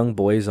lot of young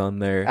boys on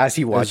there. As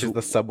he watches As-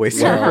 the subway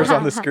Yeah. surfers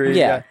on the screen.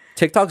 yeah,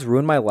 TikTok's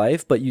ruined my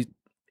life, but you,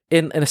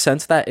 in a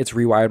sense that it's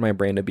rewired my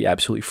brain to be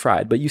absolutely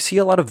fried. But you see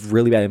a lot of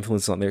really bad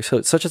influences on there,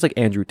 so such as like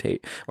Andrew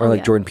Tate or Oh, like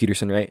yeah. Jordan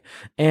Peterson, right?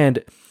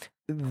 And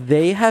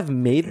they have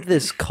made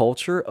this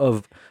culture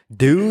of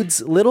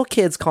dudes, little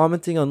kids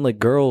commenting on like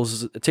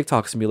girls'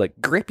 TikToks and be like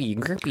grippy.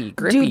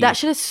 Dude, that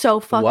shit is so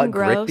fucking What,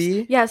 gross.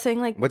 grippy? Yeah, saying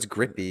like, What's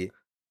grippy?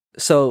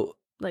 So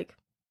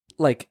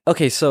like,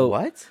 okay, so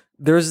What?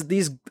 there's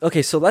these.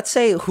 Okay, so let's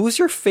say who's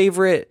your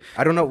favorite.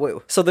 I don't know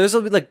what. So there's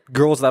like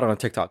girls that are on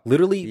TikTok.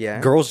 Literally,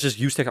 Yeah. girls just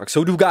use TikTok.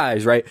 So do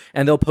guys, right?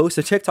 And they'll post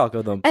a TikTok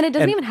of them. and it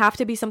doesn't even have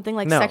to be something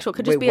like No. sexual. It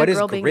could just Wait, be what a is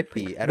girl being.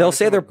 grippy? I don't They'll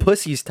say understand their what-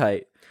 pussy's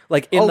tight,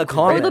 like in Oh, the grippy?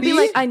 Or comments. they'll be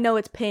Grippy? like, I know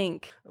it's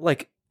pink.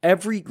 Like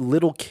every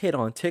little kid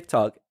on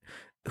TikTok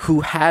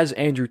who has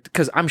Andrew,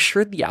 because I'm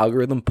sure the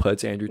algorithm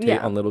puts Andrew Tate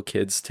Yeah. on little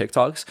kids'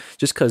 TikToks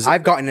just because.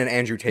 I've gotten an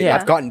Andrew Tate. Yeah.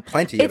 I've gotten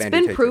plenty of It's Andrew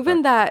been Tate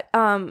proven TikTok.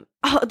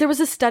 that there was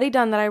a study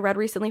done that I read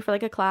recently for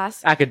like a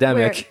class.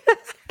 academic.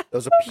 That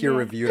was a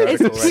peer-reviewed It's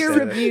article. right there.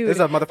 peer-reviewed. This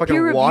is a motherfucking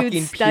Peer-reviewed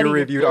walking study.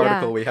 peer-reviewed Yeah.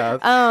 article we have.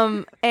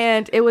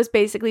 And it was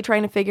basically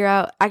trying to figure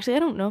out. Actually, I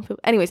don't know if.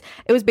 Anyways,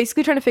 it was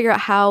basically trying to figure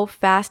out how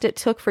fast it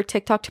took for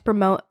TikTok to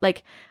promote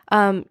like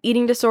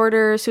eating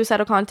disorders,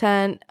 suicidal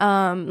content,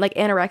 like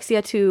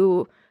anorexia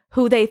to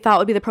who they thought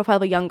would be the profile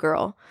of a young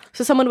girl.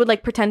 So someone would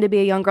like pretend to be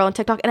a young girl on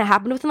TikTok, and it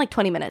happened within like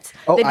 20 minutes.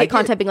 Oh, They'd I get get-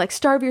 content being like,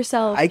 starve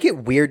yourself. I get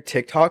weird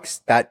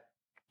TikToks that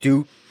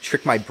do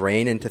trick my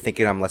brain into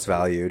thinking I'm less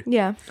valued.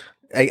 Yeah.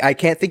 I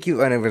can't think of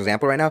an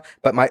example right now,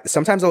 but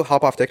sometimes I'll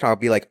hop off TikTok. I'll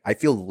be like, I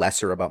feel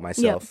lesser about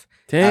myself.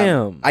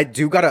 Damn. I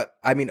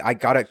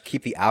gotta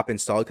keep the app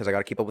installed because I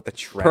gotta keep up with the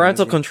trends.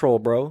 Parental control,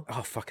 bro.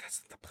 Oh fuck,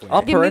 that's the plan.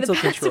 I'll Give me the parental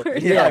control.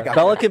 password. Yeah, Yeah, I got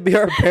Bella it. could be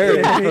our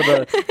parent for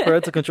the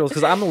parental controls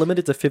because I'm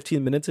limited to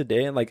 15 minutes a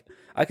day, and like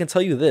I can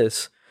tell you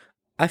this,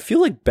 I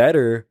feel like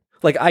better.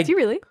 Like Do you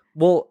really?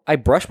 I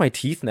brush my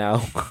teeth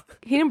now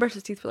He didn't brush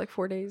his teeth for like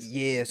 4 days.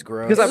 Yes,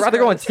 gross. because I'd rather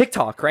go on gross.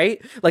 TikTok, right?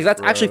 Like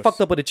that's actually Gross.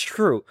 fucked up, but it's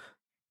true.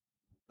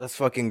 That's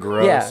fucking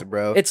gross, Yeah,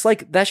 bro. It's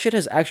like that shit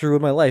has actually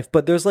ruined my life.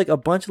 But there's like a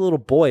bunch of little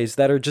boys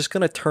that are just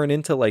gonna turn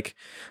into like,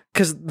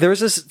 because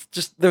there's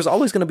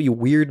always gonna be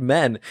weird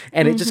men,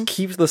 and it just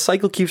the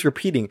cycle keeps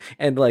repeating,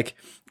 and like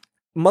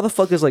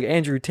motherfuckers like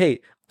Andrew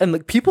Tate. And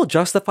like people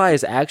justify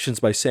his actions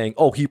by saying,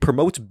 "Oh, he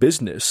promotes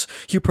business.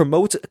 He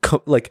promotes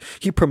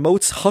he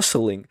promotes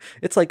hustling."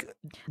 It's like,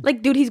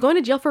 Like, dude, he's going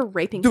to jail for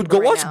raping dude, people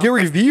go right watch now.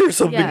 Gary Vee or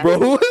something, Yeah.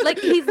 bro. Like,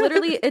 he's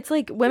literally, it's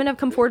like women have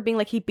come forward being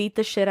like, he beat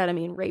the shit out of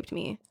me and raped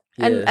me.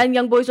 Yeah. And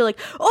young boys are like,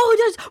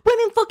 oh, there's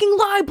women fucking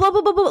lie, blah,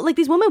 blah, blah, blah. Like,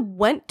 these women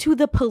went to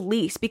the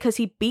police because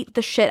he beat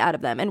the shit out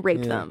of them and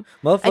raped them.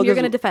 And you're Motherfuckers-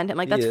 going to defend him.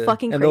 Like, that's Yeah.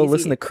 fucking and crazy. they'll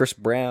listen to Chris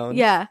Brown.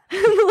 Yeah.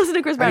 Listen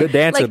to Chris Brown. Good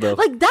dancer, like, though.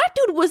 Like, that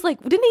dude was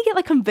like, didn't he get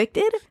like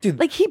convicted? Dude.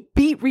 Like, he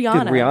beat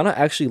Rihanna. Dude, Rihanna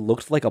actually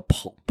looked like a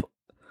pulp.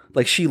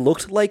 Like she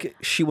looked like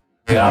she was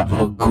She's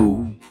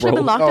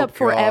been locked Oh, up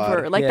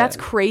forever. God. Like, Yeah. that's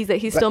crazy that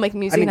he's still making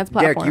music I mean, and has a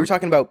platform. Derek, you were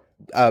talking about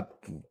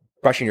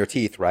brushing your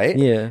teeth, right?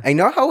 Yeah. I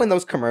know how in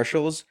those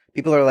commercials,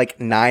 people are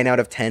like 9 out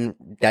of 10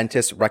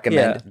 dentists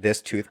recommend Yeah.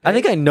 this toothpaste. I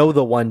think I know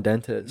the one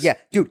dentist. Yeah,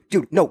 dude,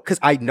 no, because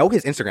I know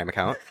his Instagram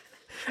account.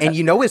 And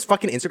you know his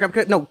fucking Instagram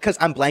account? No, because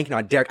I'm blanking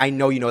on Derek. I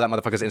know you know that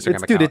motherfucker's Instagram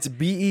account. Dude, it's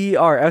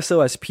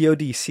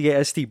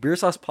BeerSospodcast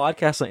BeerSos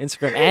podcast on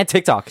Instagram and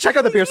TikTok. Check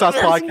out the Beer Sauce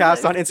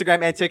podcast on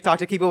Instagram and TikTok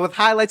to keep up with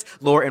highlights,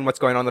 lore, and what's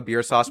going on in the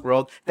beer sauce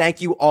world.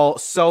 Thank you all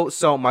so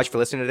much for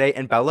listening today.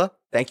 And Bella,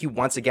 thank you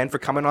once again for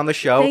coming on the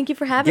show. Thank you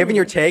for having Giving me.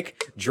 your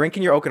take,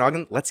 drinking your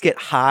Okanagan. Let's get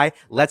high,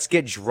 let's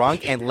get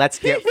drunk, and let's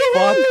get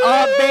fucked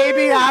up,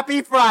 baby.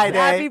 Happy Friday.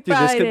 Happy Dude,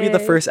 this could be the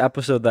Friday. first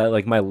episode that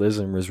like my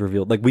lism was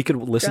revealed. Like we could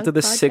listen Drunk to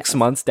this 6 podcast.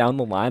 months down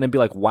the line and be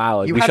like, wow,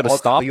 like, You we had should have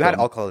stopped. You had them.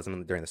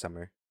 alcoholism during the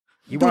summer.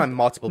 You went on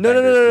multiple No,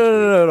 benders each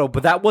week. no.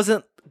 But that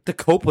wasn't to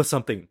cope with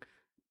something.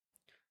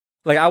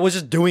 Like I was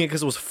just doing it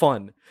because it was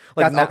fun.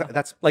 Like That's now,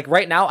 that's like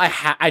right now,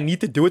 I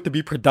need to do it to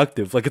be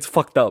productive. Like it's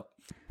fucked up.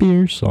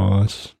 Beer sauce.